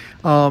considering,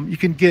 you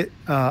can get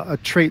a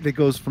trait that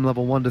goes from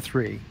level 1 to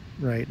 3,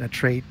 right? And a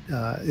trait,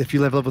 if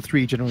you have level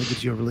 3, generally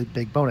gives you a really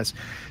big bonus.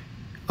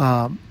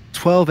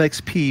 12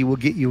 XP will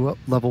get you up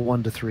level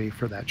 1 to 3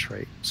 for that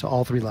trait. So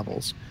all 3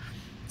 levels.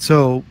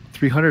 So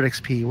 300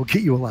 XP will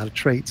get you a lot of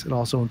traits. It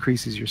also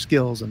increases your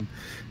skills and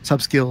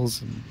sub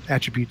skills and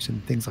attributes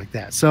and things like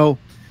that. So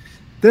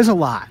there's a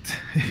lot.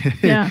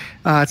 Yeah.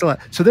 It's a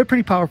lot. So they're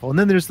pretty powerful. And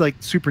then there's like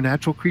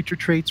supernatural creature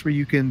traits where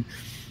you can,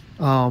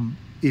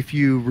 if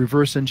you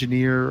reverse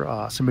engineer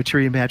some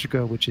materia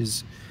magica, which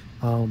is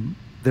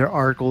their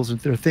articles and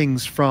their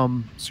things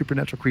from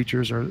supernatural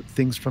creatures or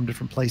things from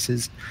different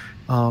places,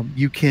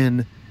 you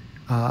can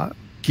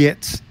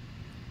get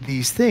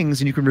these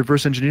things and you can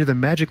reverse engineer them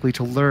magically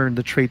to learn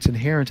the traits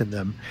inherent in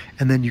them,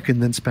 and then you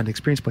can then spend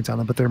experience points on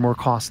them, but they're more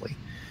costly.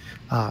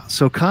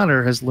 So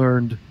Connor has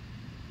learned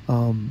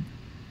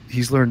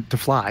to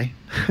fly,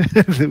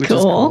 which is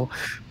cool,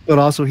 but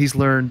also he's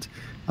learned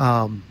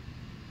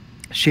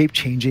shape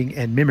changing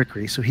and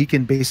mimicry, so he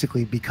can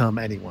basically become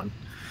anyone.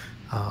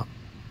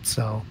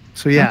 So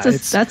yeah,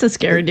 that's a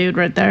scary dude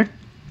right there.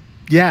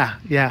 Yeah,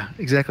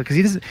 exactly.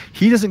 Because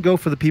he doesn't go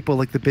for the people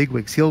like the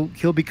bigwigs.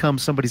 He'll become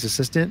somebody's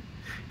assistant,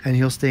 and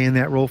he'll stay in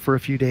that role for a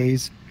few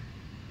days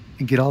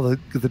and get all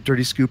the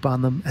dirty scoop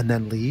on them, and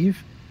then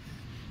leave,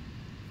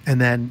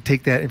 and then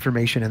take that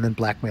information and then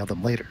blackmail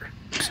them later.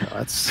 So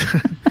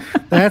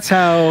that's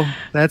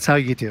how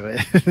you do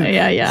it.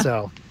 Yeah.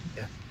 So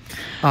yeah.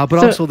 But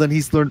also then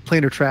he's learned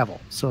planar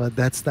travel. So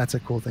that's a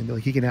cool thing.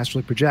 Like he can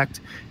astrally project,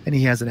 and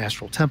he has an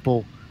astral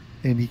temple,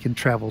 and he can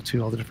travel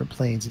to all the different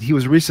planes. And he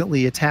was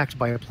recently attacked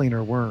by a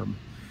planar worm,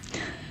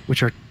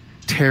 which are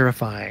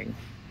terrifying.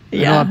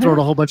 Yeah. I know I'm throwing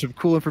a whole bunch of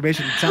cool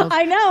information.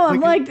 I know. I'm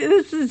like,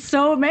 this is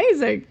so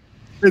amazing.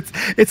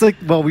 It's like,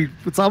 well,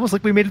 it's almost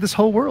like we made this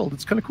whole world.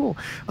 It's kind of cool.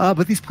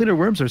 But these planar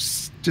worms are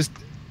just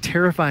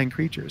terrifying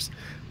creatures.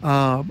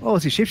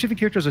 Let's see. Shapeshifting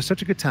characters are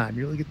such a good time.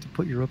 You really get to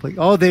put your role play.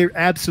 Oh, they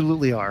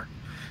absolutely are.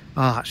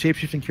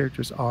 Shapeshifting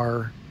characters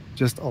are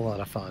just a lot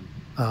of fun.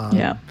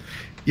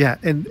 Yeah,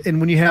 and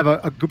when you have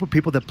a group of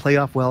people that play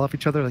off well off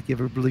each other, like you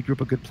have a really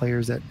group of good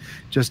players that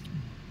just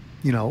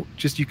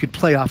you could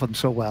play off them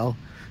so well.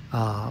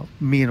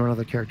 Me and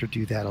another character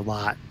do that a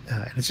lot,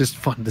 and it's just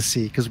fun to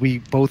see because we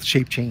both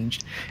shape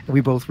changed and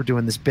we both were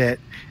doing this bit,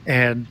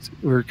 and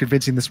we were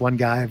convincing this one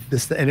guy of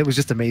this, and it was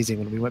just amazing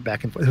when we went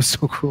back and forth. It was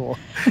so cool.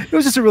 It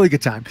was just a really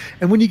good time.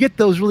 And when you get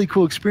those really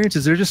cool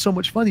experiences, they're just so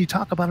much fun. You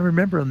talk about and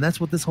remember them. That's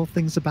what this whole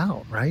thing's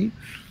about, right?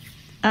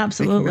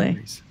 Absolutely.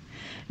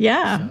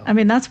 Yeah, So. I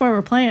mean that's why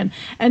we're playing.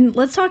 And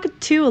let's talk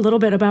too a little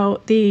bit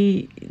about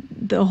the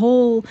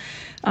whole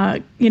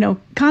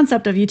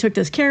concept of, you took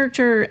this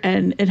character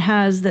and it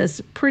has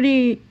this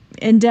pretty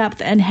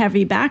in-depth and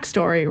heavy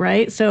backstory,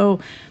 right? So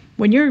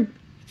when you're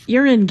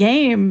in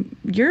game,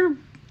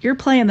 you're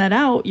playing that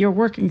out. You're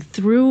working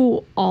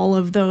through all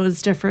of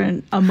those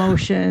different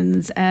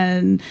emotions,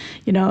 and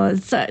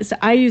so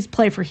I use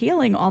play for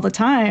healing all the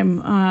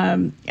time,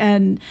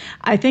 and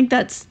I think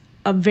that's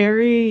a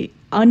very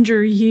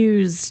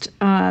underused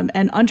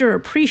and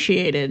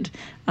underappreciated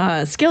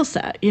skill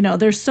set.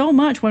 There's so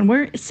much when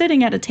we're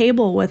sitting at a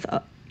table with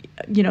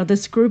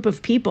this group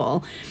of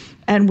people,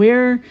 and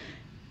we're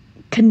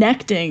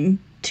connecting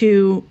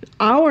to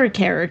our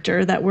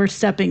character that we're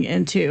stepping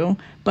into,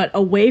 but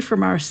away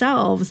from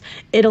ourselves.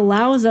 It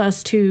allows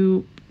us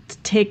to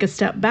take a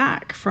step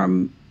back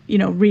from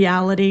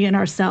reality and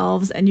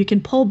ourselves, and you can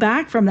pull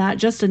back from that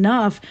just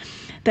enough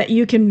that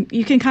you can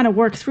kind of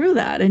work through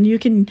that, and you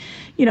can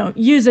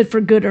use it for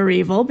good or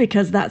evil,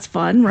 because that's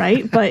fun,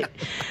 right?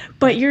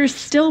 But you're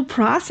still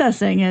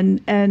processing,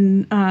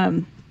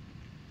 and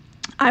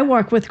I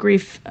work with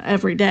grief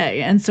every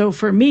day. And so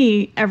for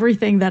me,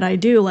 everything that I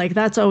do, like,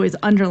 that's always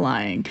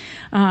underlying.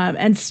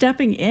 And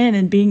stepping in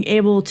and being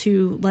able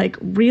to, like,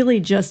 really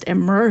just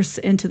immerse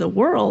into the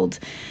world,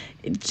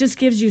 it just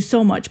gives you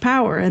so much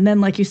power. And then,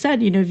 like you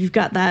said, you've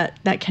got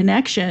that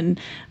connection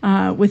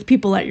with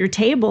people at your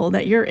table,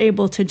 that you're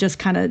able to just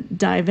kind of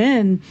dive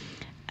in.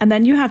 And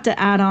then you have to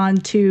add on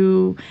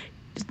to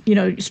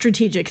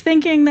strategic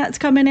thinking that's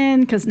coming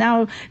in, because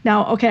now,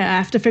 okay, I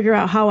have to figure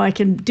out how I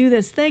can do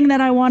this thing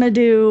that I want to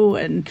do,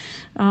 and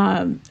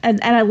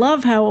I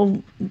love how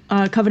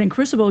Coven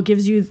Crucible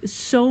gives you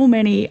so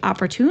many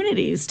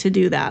opportunities to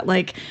do that.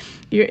 Like,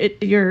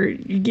 you're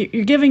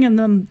giving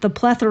them the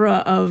plethora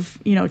of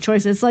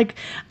choices. Like,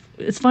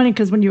 it's funny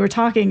because when you were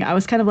talking, I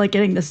was kind of like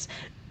getting this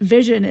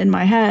vision in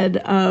my head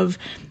of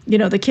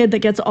the kid that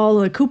gets all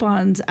the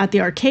coupons at the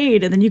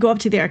arcade, and then you go up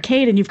to the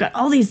arcade and you've got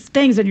all these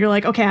things, and you're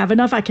like, okay, I have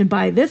enough. I can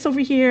buy this over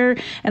here,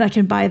 and I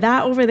can buy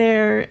that over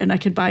there, and I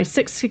can buy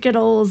 6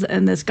 Skittles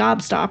and this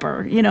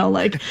gobstopper,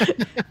 like.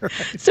 Right.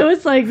 So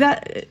it's like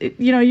that,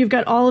 you've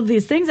got all of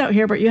these things out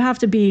here, but you have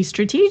to be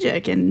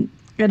strategic in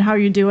how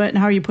you do it and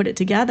how you put it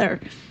together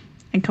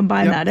and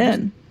combine that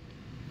in.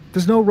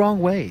 There's no wrong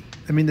way.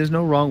 I mean, there's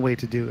no wrong way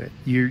to do it.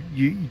 You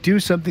do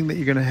something that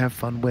you're going to have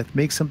fun with.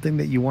 Make something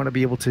that you want to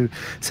be able to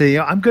say,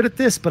 I'm good at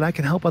this, but I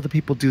can help other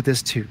people do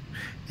this too.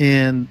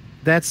 And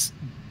that's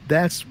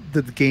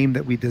the game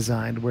that we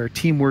designed, where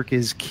teamwork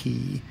is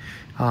key.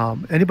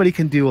 Anybody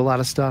can do a lot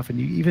of stuff, and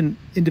even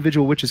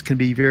individual witches can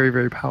be very,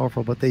 very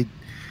powerful. But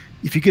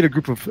if you get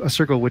a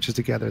circle of witches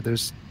together,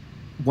 there's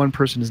one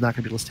person is not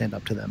going to be able to stand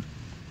up to them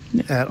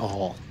at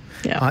all.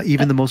 Yeah.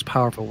 Even the most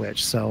powerful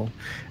witch. So,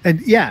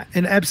 and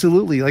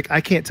absolutely. Like,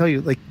 I can't tell you,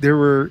 like,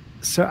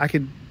 I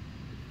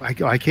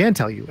can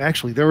tell you,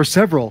 actually, there were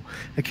several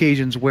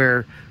occasions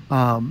where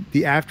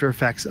the after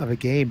effects of a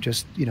game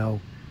just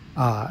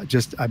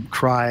I'm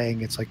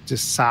crying. It's like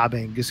just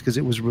sobbing, just because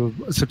it was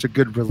such a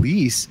good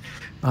release.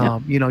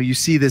 You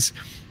see this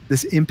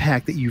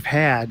impact that you've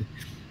had,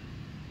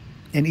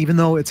 and even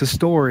though it's a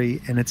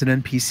story and it's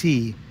an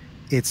NPC,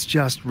 it's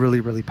just really,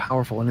 really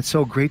powerful. And it's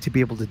so great to be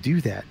able to do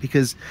that,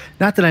 because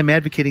not that I'm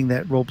advocating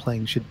that role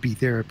playing should be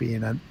therapy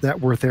and that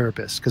we're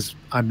therapists, because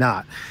I'm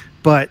not,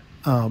 but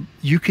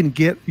you can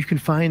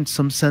find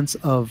some sense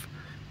of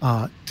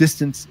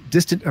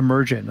distant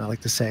immersion, I like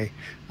to say,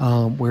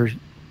 where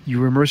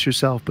you immerse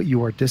yourself, but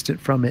you are distant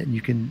from it, and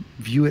you can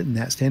view it in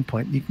that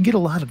standpoint. You can get a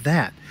lot of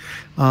that,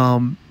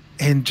 and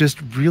just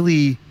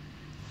really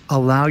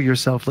allow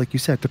yourself, like you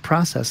said, to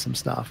process some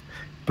stuff.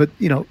 But,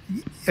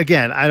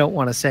 again, I don't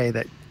want to say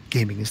that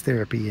gaming is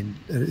therapy, and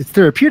it's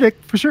therapeutic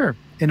for sure,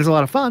 and it's a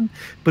lot of fun,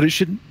 but it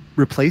shouldn't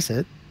replace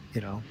it,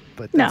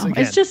 But no,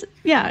 it's just,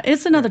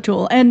 it's another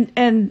tool. And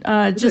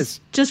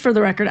just for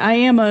the record, I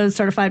am a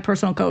certified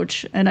personal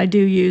coach, and I do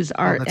use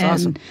art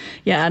and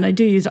I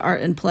do use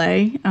art and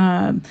play.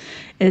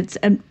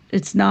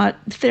 It's not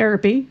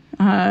therapy.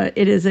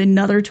 It is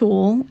another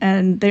tool,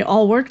 and they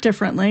all work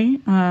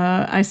differently.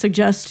 I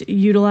suggest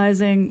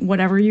utilizing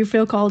whatever you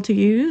feel called to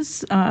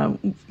use,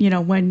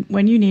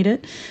 when you need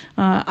it.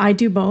 I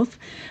do both,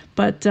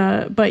 but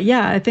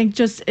I think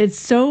just it's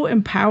so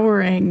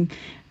empowering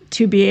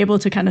to be able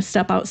to kind of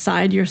step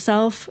outside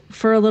yourself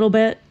for a little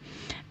bit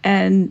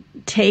and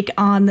take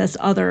on this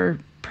other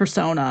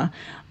persona.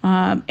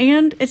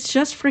 And it's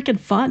just freaking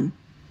fun.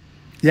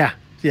 Yeah,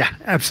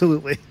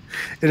 absolutely.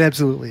 It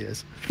absolutely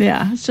is.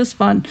 Yeah, it's just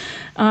fun.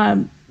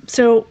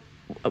 So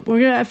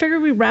I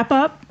figured we wrap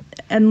up,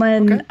 and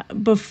then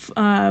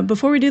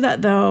before we do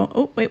that,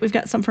 though, we've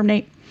got some from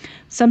Nate.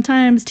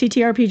 Sometimes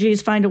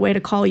TTRPGs find a way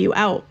to call you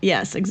out.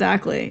 Yes,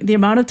 exactly. The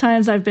amount of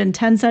times I've been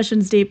 10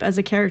 sessions deep as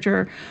a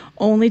character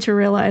only to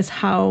realize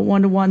how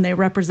one-to-one they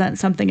represent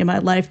something in my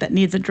life that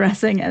needs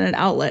addressing and an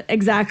outlet.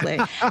 Exactly.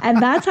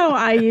 And that's how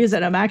I use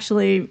it. I'm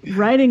actually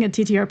writing a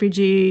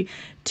TTRPG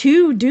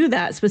to do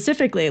that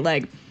specifically.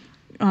 Like,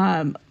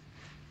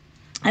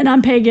 And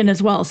I'm pagan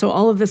as well, so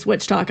all of this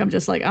witch talk, I'm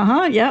just like,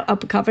 yeah, a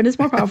coven is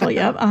more powerful,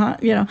 yep,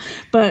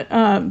 but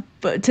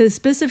to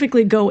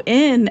specifically go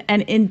in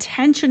and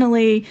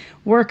intentionally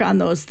work on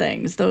those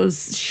things,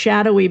 those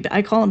shadowy,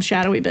 I call them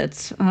shadowy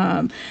bits,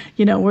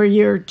 where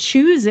you're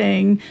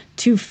choosing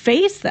to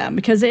face them,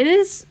 because it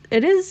is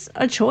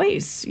a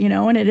choice,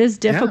 and it is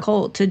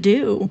difficult to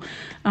do.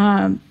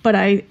 But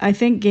I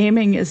think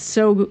gaming is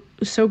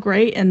so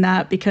great in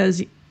that,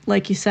 because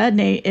like you said,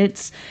 Nate,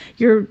 it's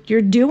you're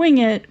doing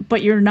it,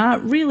 but you're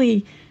not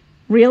really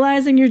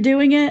realizing you're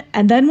doing it.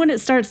 And then when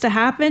it starts to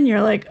happen,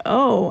 you're like,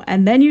 oh,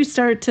 and then you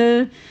start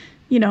to,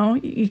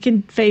 you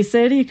can face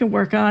it, you can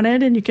work on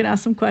it, and you can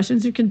ask some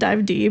questions, you can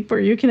dive deep, or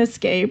you can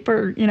escape,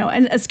 or,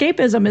 and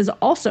escapism is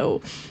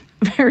also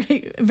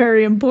very,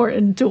 very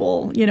important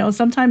tool.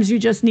 Sometimes you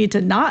just need to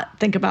not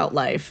think about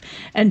life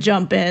and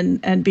jump in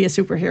and be a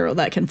superhero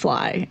that can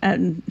fly,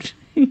 and,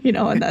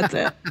 and that's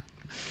it.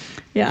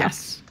 Yeah.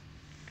 Yes.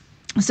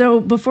 So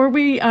before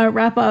we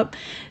wrap up,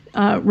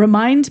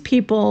 remind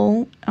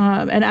people,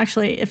 and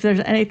actually, if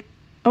there's any,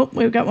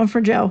 we've got one for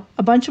Joe.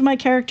 A bunch of my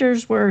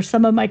characters were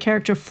some of my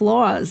character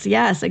flaws.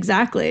 Yes,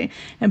 exactly.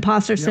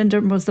 Imposter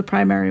syndrome was the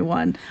primary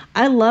one.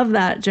 I love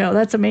that, Joe.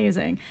 That's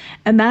amazing.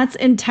 And that's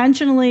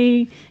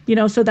intentionally,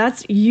 so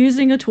that's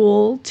using a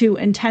tool to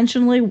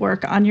intentionally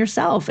work on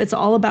yourself. It's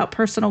all about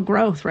personal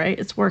growth, right?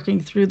 It's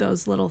working through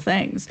those little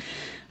things.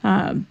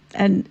 And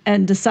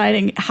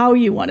deciding how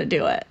you want to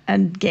do it.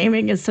 And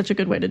gaming is such a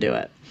good way to do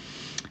it.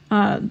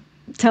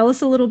 Tell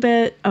us a little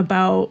bit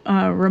about,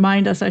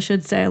 remind us, I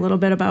should say, a little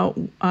bit about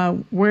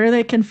where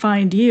they can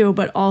find you,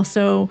 but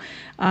also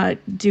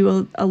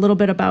do a little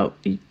bit about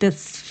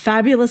this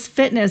fabulous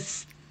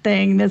fitness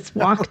thing, this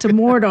walk to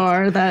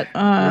Mordor that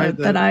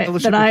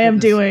that I am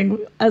doing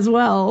as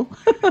well.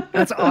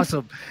 That's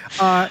awesome.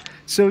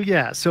 So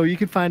you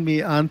can find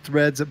me on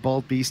Threads at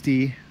Bald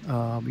Beastie.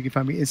 You can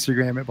find me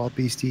Instagram at Bald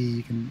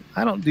Beastie.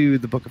 I don't do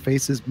the Book of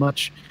Faces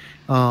much.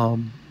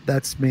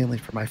 That's mainly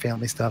for my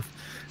family stuff.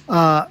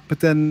 But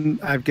then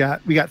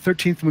we got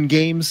 13th Moon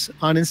Games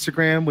on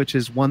Instagram, which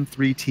is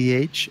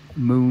 13th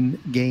Moon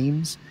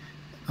Games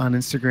on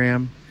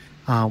Instagram.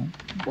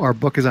 Our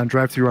book is on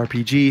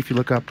TTRPG. If you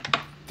look up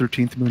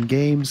 13th Moon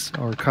Games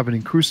or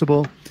Coven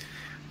Crucible.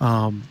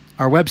 Our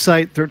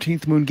website,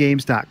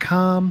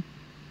 13thmoongames.com.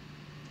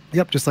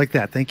 Yep, just like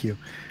that. Thank you.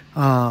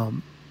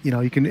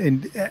 You can,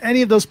 in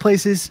any of those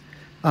places,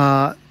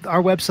 our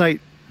website,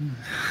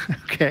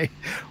 okay,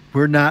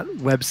 we're not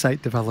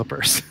website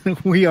developers.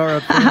 We are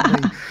a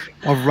family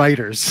of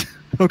writers,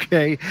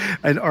 okay,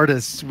 and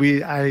artists. So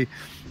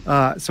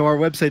our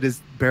website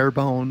is bare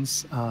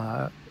bones,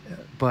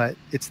 but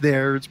it's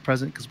there, it's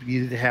present because we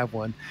needed to have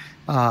one.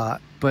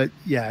 But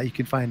yeah, you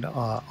can find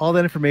all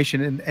that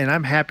information, and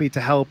I'm happy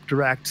to help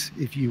direct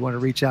if you want to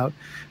reach out.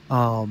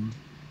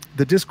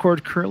 The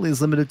Discord currently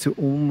is limited to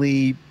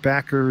only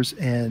backers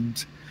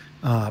and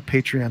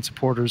Patreon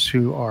supporters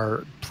who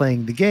are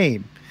playing the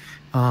game.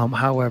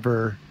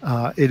 However,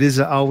 it is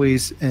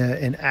always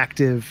an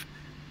active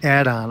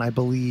add-on, I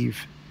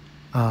believe,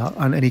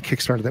 on any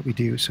Kickstarter that we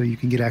do. So you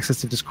can get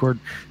access to Discord.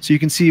 So you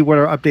can see what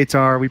our updates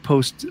are. We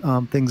post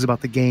things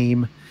about the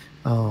game.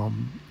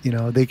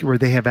 Where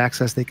they have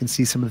access, they can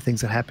see some of the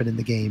things that happen in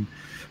the game.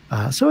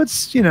 So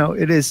it's,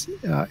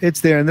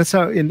 it's there. And that's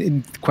how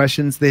in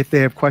questions, if they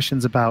have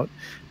questions about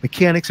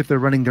mechanics, if they're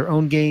running their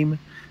own game,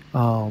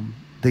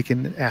 they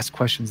can ask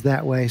questions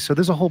that way. So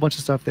there's a whole bunch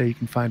of stuff there. You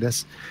can find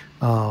us.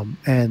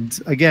 And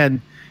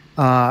again,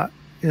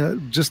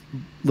 just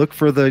look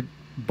for the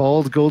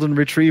bald golden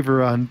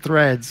retriever on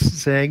Threads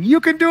saying, "You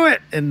can do it."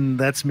 And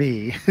that's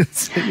me.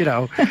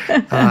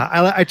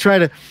 I try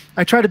to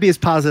be as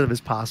positive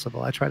as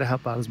possible. I try to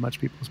help out as much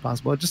people as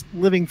possible. Just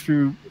living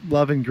through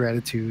love and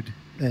gratitude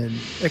and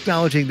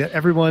acknowledging that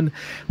everyone,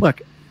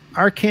 look,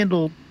 our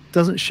candle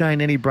doesn't shine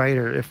any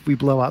brighter if we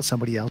blow out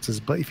somebody else's,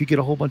 but if you get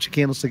a whole bunch of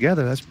candles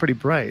together, that's pretty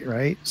bright,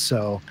 right?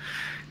 So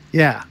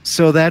yeah,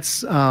 so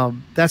that's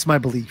my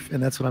belief,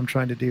 and that's what I'm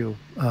trying to do,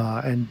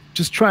 and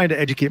just trying to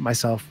educate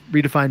myself,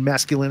 redefine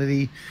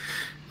masculinity,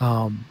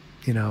 redefine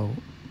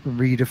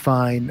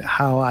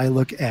how I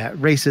look at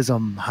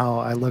racism, how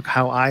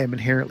I am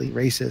inherently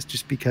racist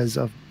just because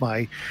of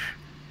my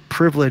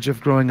privilege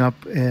of growing up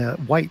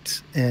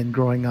white and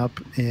growing up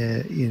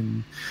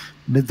in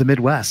the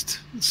Midwest.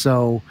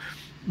 So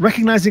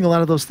recognizing a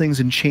lot of those things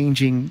and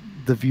changing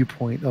the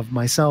viewpoint of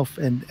myself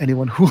and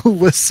anyone who will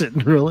listen,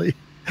 really.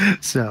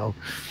 So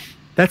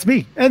that's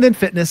me. And then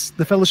fitness,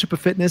 the Fellowship of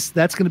Fitness,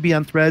 that's going to be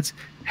on Threads,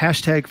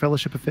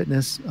 #Fellowship of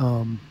Fitness,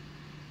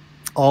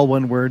 all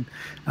one word.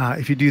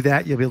 If you do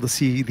that, you'll be able to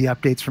see the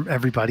updates from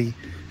everybody.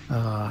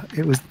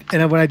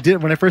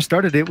 When I first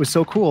started, it was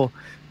so cool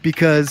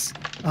because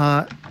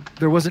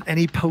there wasn't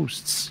any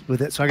posts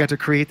with it. So I got to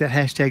create that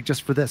hashtag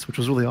just for this, which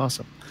was really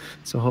awesome.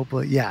 So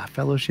hopefully, yeah,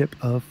 Fellowship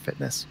of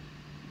Fitness.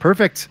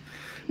 Perfect.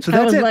 So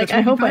that's it.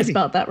 I hope I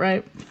spelled that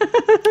right.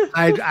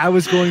 I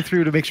was going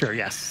through to make sure.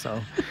 Yes.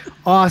 So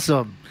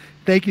awesome.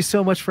 Thank you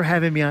so much for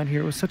having me on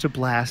here. It was such a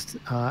blast.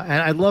 And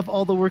I love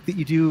all the work that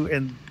you do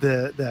in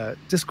the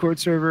Discord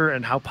server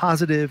and how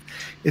positive.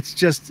 It's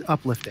just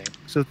uplifting.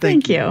 So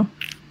thank you.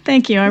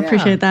 Thank you. I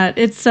appreciate that.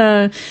 It's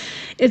same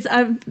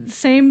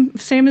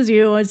as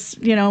you. It's,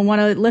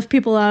 want to lift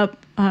people up,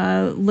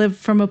 live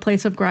from a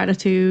place of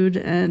gratitude,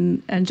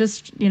 and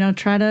just,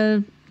 try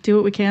to do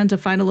what we can to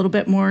find a little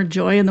bit more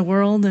joy in the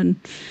world, and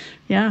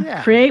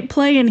create,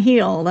 play, and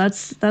heal.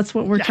 That's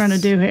what we're trying to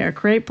do here.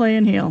 Create, play,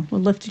 and heal.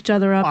 We'll lift each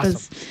other up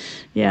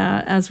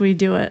as we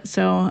do it.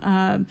 So,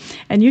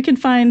 and you can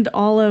find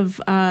all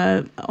of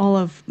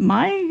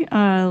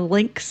my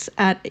links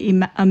at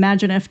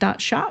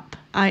imaginif.shop.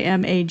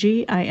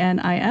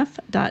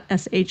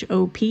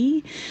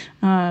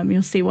 imaginif.shop.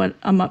 You'll see what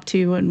I'm up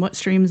to and what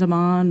streams I'm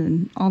on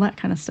and all that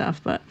kind of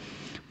stuff. But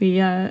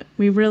we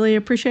really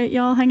appreciate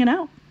y'all hanging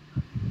out.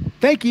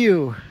 Thank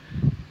you.